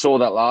we saw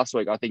that last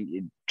week. I think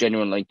it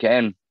genuinely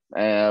can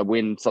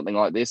win something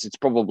like this. It's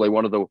probably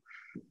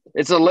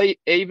it's a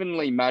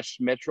evenly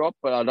matched Metrop,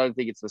 but I don't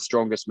think it's the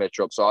strongest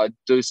Metrop. So I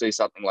do see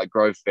something like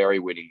Grove Ferry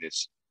winning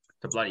this.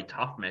 It's a bloody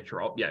tough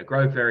Metrop. Yeah,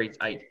 Grove Ferry's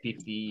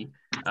 $8.50.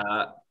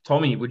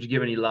 Tommy, would you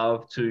give any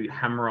love to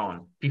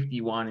Hammer-On,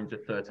 51 into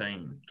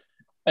 13?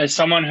 As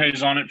someone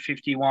who's on at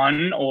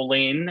 51, all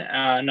in,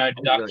 no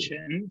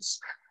deductions,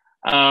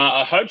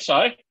 I hope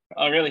so.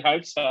 I really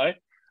hope so.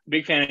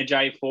 Big fan of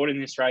Jay Ford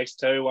in this race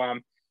too.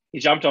 He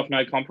jumped off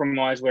No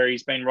Compromise where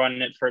he's been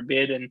running it for a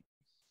bit, and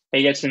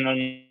he gets in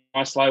on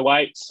nice low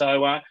weight.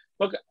 So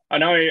look, I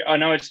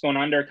know it's gone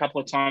under a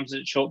couple of times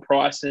at short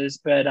prices,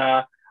 but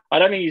I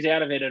don't think he's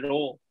out of it at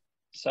all.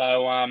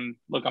 So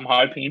look, I'm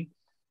hoping.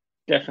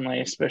 Definitely,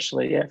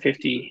 especially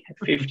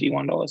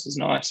 $51 is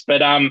nice.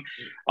 But I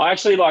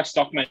actually like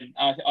Stockman.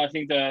 I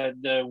think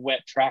the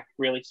wet track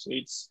really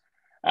suits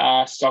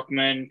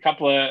Stockman.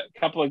 Couple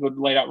of good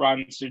lead up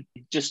runs to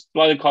just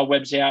blow the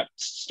cobwebs out.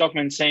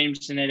 Stockman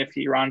seems to need a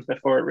few runs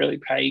before it really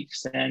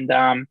peaks, and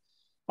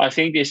I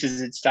think this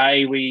is its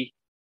day. We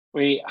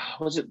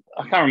was it?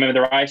 I can't remember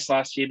the race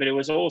last year, but it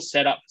was all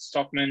set up for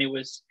Stockman. It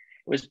was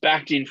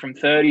backed in from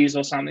 30s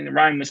or something. The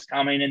rain was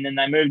coming, and then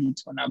they moved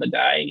into another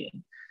day.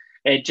 And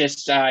it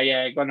just,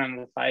 got none of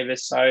the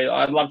favours. So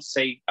I'd love to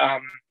see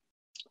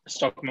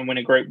Stockman win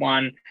a Group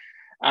 1.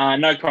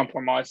 No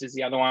Compromise is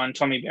the other one.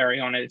 Tommy Berry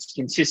on it. It's a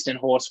consistent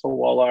horse for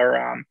Waller,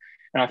 and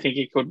I think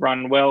it could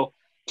run well.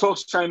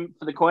 Talkstream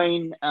for the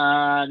Queen.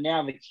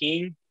 Now the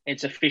King.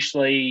 It's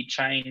officially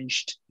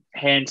changed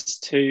hands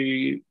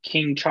to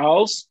King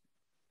Charles,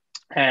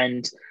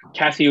 and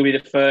Kathy will be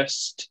the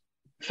first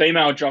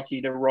female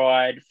jockey to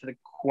ride for the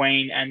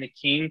Queen and the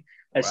King,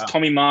 as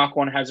Tommy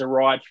Marquand has a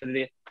ride for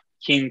the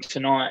King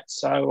tonight.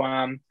 So,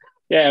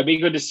 it'd be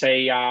good to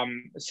see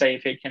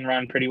if it can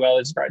run pretty well.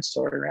 There's a great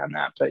story around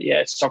that. But,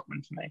 yeah, it's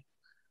Stockman for me.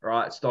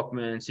 Right,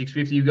 Stockman,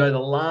 650. You go the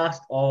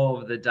last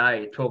of the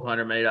day,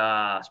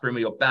 1,200-metre sprint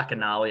with your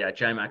Bacchanalia,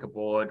 J-Mac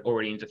aboard,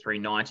 already into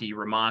 390.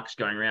 Remarks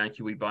going around.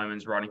 Huey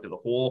Bowman's riding for the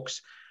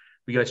Hawks.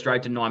 We go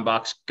straight to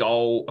 $9.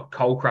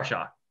 Coal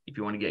Crusher, if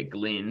you want to get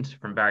Glind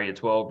from Barrier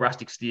 12.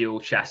 Rustic Steel,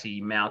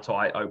 Chassis,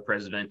 Mautai, O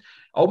President.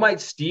 Old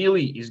mate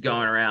Steely is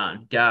going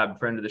around. Gab,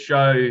 friend of the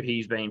show,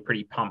 he's been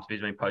pretty pumped.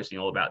 He's been posting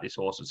all about this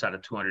horse. It's had a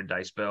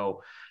 200-day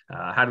spell.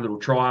 Had a little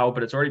trial,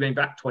 but it's already been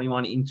back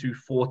 21 into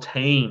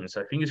 14.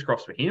 So fingers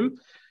crossed for him.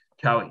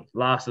 Cowie,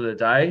 last of the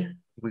day.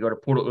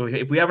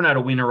 If we haven't had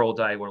a winner all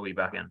day, what are we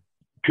back in?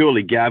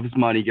 Purely Gab's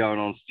money going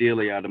on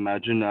Steely, I'd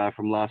imagine,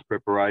 from last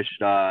preparation.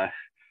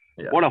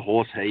 What a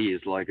horse he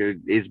is. Like,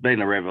 it's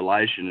been a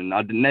revelation. And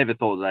I never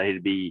thought that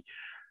he'd be,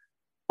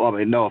 well, I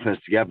mean, no offense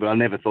to Gab, but I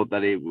never thought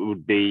that it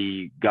would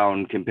be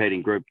going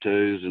competing Group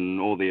 2s and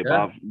all the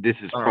above. This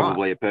is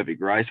probably a perfect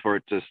race for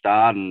it to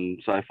start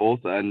and so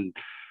forth. And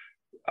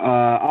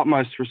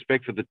utmost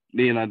respect for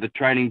the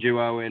training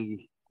duo and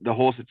the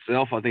horse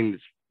itself. I think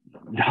it's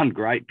done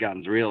great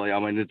guns, really. I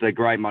mean, it's a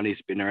great money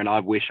spinner, and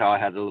I wish I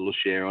had a little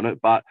share on it.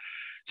 But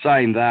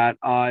saying that,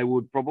 I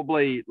would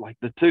probably, like,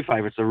 the two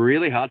favourites are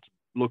really hard to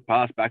look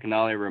past.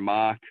 Bacchanalia,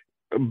 Remark.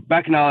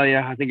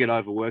 Bacchanalia, I think it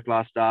overworked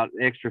last start.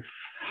 The extra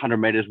 100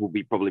 metres will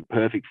be probably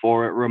perfect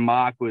for it.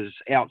 Remark was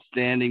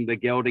outstanding. The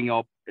gelding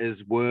op has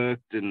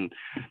worked, and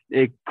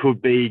it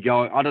could be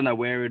going, I don't know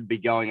where it'd be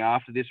going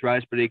after this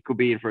race, but it could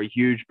be in for a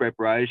huge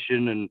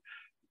preparation, and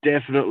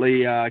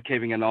definitely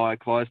keeping an eye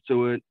close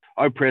to it.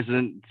 Oh,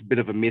 President, it's a bit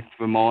of a myth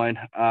for mine.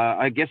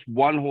 I guess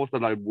one horse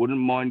that I wouldn't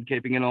mind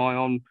keeping an eye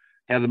on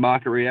how the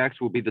market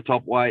reacts will be the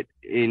top weight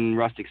in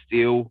Rustic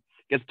Steel.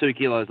 Gets 2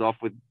 kilos off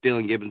with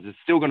Dylan Gibbons. It's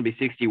still going to be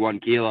 61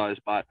 kilos,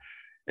 but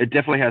it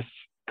definitely has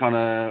kind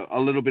of a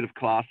little bit of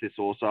class, this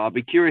also. I'll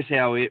be curious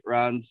how it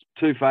runs.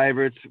 Two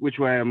favourites, which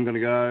way I'm going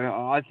to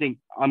go. I think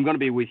I'm going to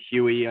be with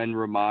Huey and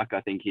Remark,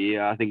 I think,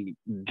 here. I think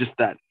just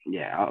that,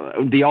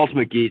 the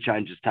ultimate gear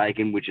change is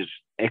taken, which is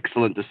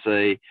excellent to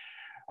see.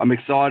 I'm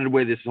excited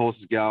where this horse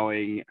is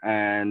going,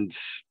 and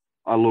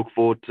I look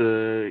forward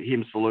to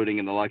him saluting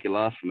in the Lucky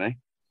Last for me.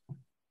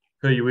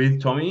 Who are you with,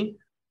 Tommy?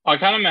 I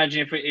can't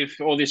imagine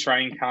if all this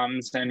rain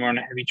comes and we're on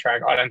a heavy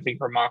track, I don't think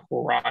Remark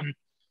will run.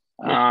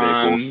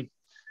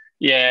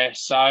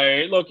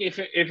 So look, if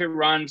it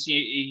runs,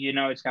 you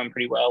know it's going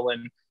pretty well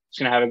and it's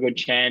going to have a good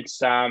chance.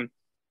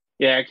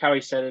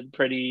 Cowie said it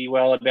pretty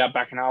well about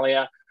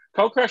Bacchanalia.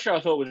 Coal Crusher,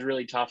 I thought, was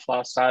really tough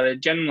last start.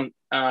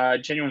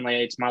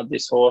 Genuinely eats mud,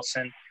 this horse,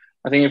 and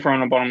I think if we're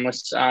on a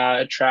bottomless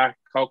track,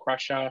 Coal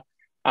Crusher,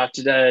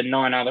 after the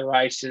 9 other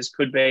races,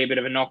 could be a bit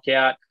of a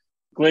knockout.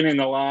 Glenn in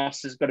the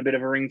last has got a bit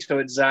of a ring to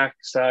it, Zach.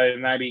 So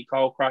maybe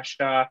Coal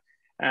Crusher,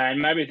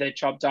 and maybe if they're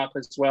chopped up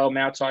as well,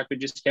 Mautai could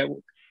just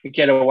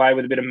get away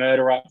with a bit of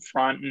murder up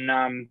front,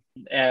 and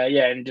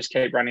and just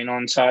keep running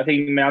on. So I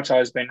think Mautai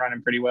has been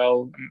running pretty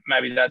well.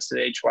 Maybe that's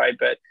the each way,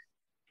 but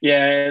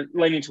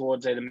leaning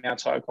towards either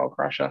Mautai or Coal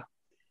Crusher.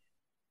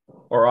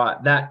 All right,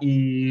 that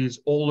is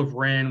all of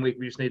Randwick.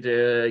 We just need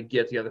to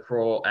get together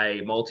for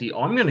a multi.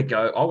 I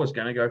was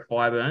going to go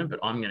Fireburn, but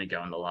I'm going to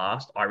go in the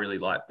last. I really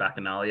like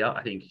Bacchanalia.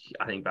 I think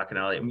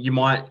Bacchanalia, you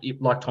might,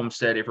 like Tom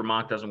said, if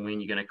Remark doesn't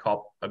win, you're going to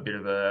cop a bit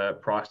of a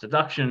price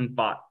deduction,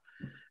 but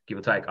give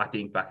or take, I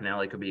think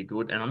Bacchanalia could be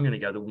good, and I'm going to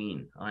go the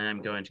win. I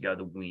am going to go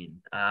the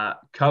win.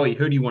 Cowie,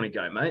 who do you want to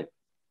go, mate?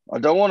 I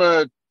don't want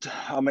to.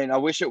 I mean, I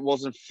wish it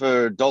wasn't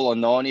for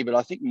 $1.90, but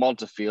I think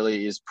Montefiore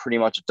is pretty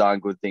much a darn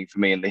good thing for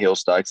me in the Hill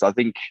Stakes. I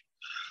think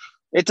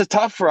it's a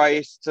tough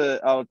race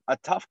a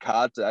tough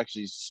card to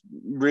actually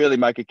really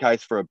make a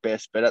case for a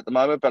best bet at the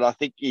moment. But I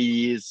think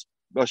she is,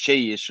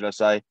 should I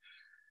say,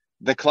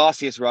 the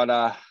classiest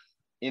runner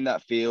in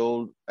that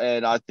field.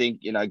 And I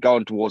think,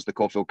 going towards the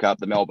Caulfield Cup,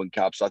 the Melbourne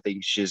Cups, I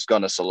think she's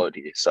going to salute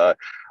here. So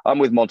I'm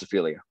with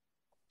Montefiore.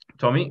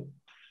 Tommy?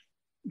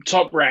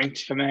 Top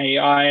Ranked for me.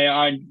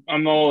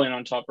 I'm all in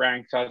on Top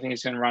Ranked. I think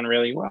it's going to run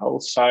really well.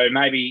 So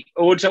maybe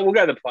we'll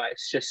go the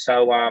place just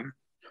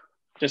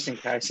in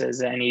case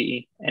there's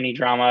any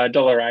drama.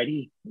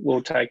 $1.80.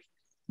 We'll take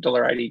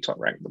 $1.80 Top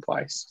Ranked the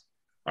place.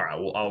 All right.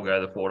 Well, I'll go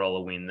the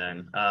 $4 win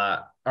then.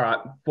 All right.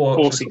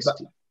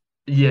 $4.60.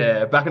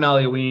 Yeah,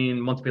 Bacchanalia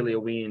win, Montpellier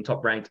win,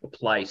 Top Ranked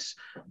place,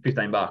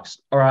 $15.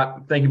 All right.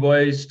 Thank you,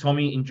 boys.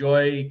 Tommy,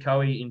 enjoy.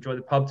 Cowie, enjoy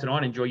the pub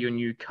tonight. Enjoy your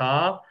new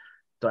car.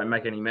 Don't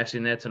make any mess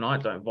in there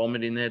tonight. Don't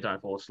vomit in there.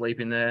 Don't fall asleep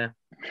in there.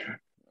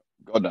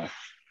 God, no.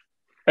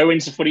 Who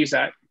wins the footy,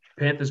 Zach?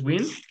 Panthers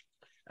win.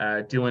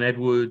 Dylan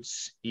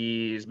Edwards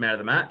is man of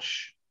the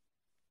match.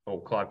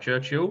 Or Clive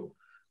Churchill.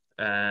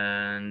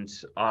 And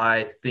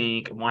I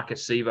think Micah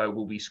Sevo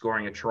will be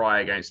scoring a try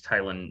against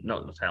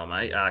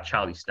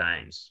Charlie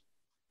Staines.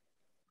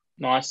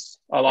 Nice.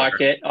 I like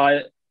it.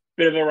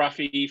 Bit of a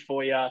roughie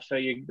for you for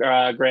your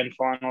grand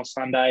final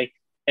Sunday.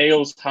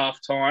 Eels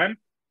half-time,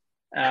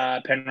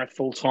 Penrith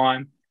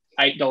full-time,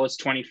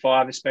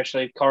 $8.25,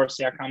 especially if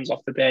Coruscant comes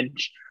off the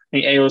bench.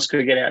 The Eels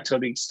could get out to a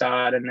big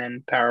start and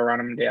then Para run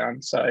them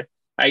down. So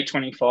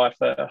 $8.25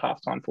 for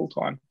half-time,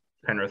 full-time.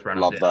 Penrith run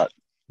Love them down. that.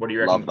 What do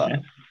you reckon? Love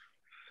that.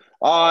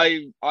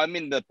 I'm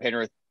in the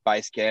Penrith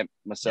base camp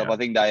myself. Yeah. I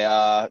think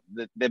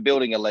they're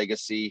building a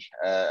legacy,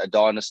 a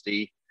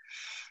dynasty.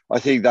 I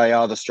think they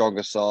are the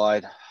stronger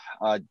side.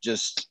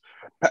 Just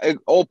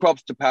all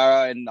props to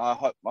Para, and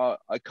I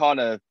kind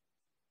of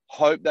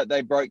hope that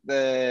they broke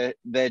their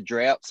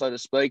drought, so to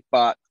speak.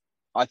 But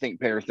I think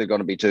Penrith are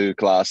going to be too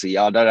classy.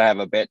 I don't have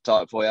a bet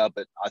type for you,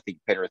 but I think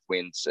Penrith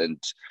wins,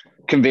 and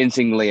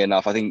convincingly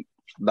enough. I think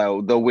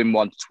they'll win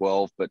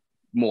 1-12, but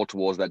more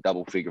towards that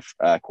double figure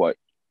quote.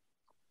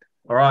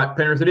 All right,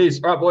 Penrith it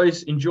is. All right,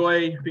 boys,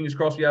 enjoy. Fingers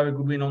crossed we have a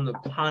good win on the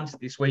punt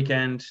this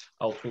weekend.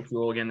 I'll talk to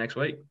you all again next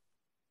week.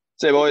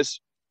 See you, boys.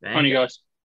 On you guys.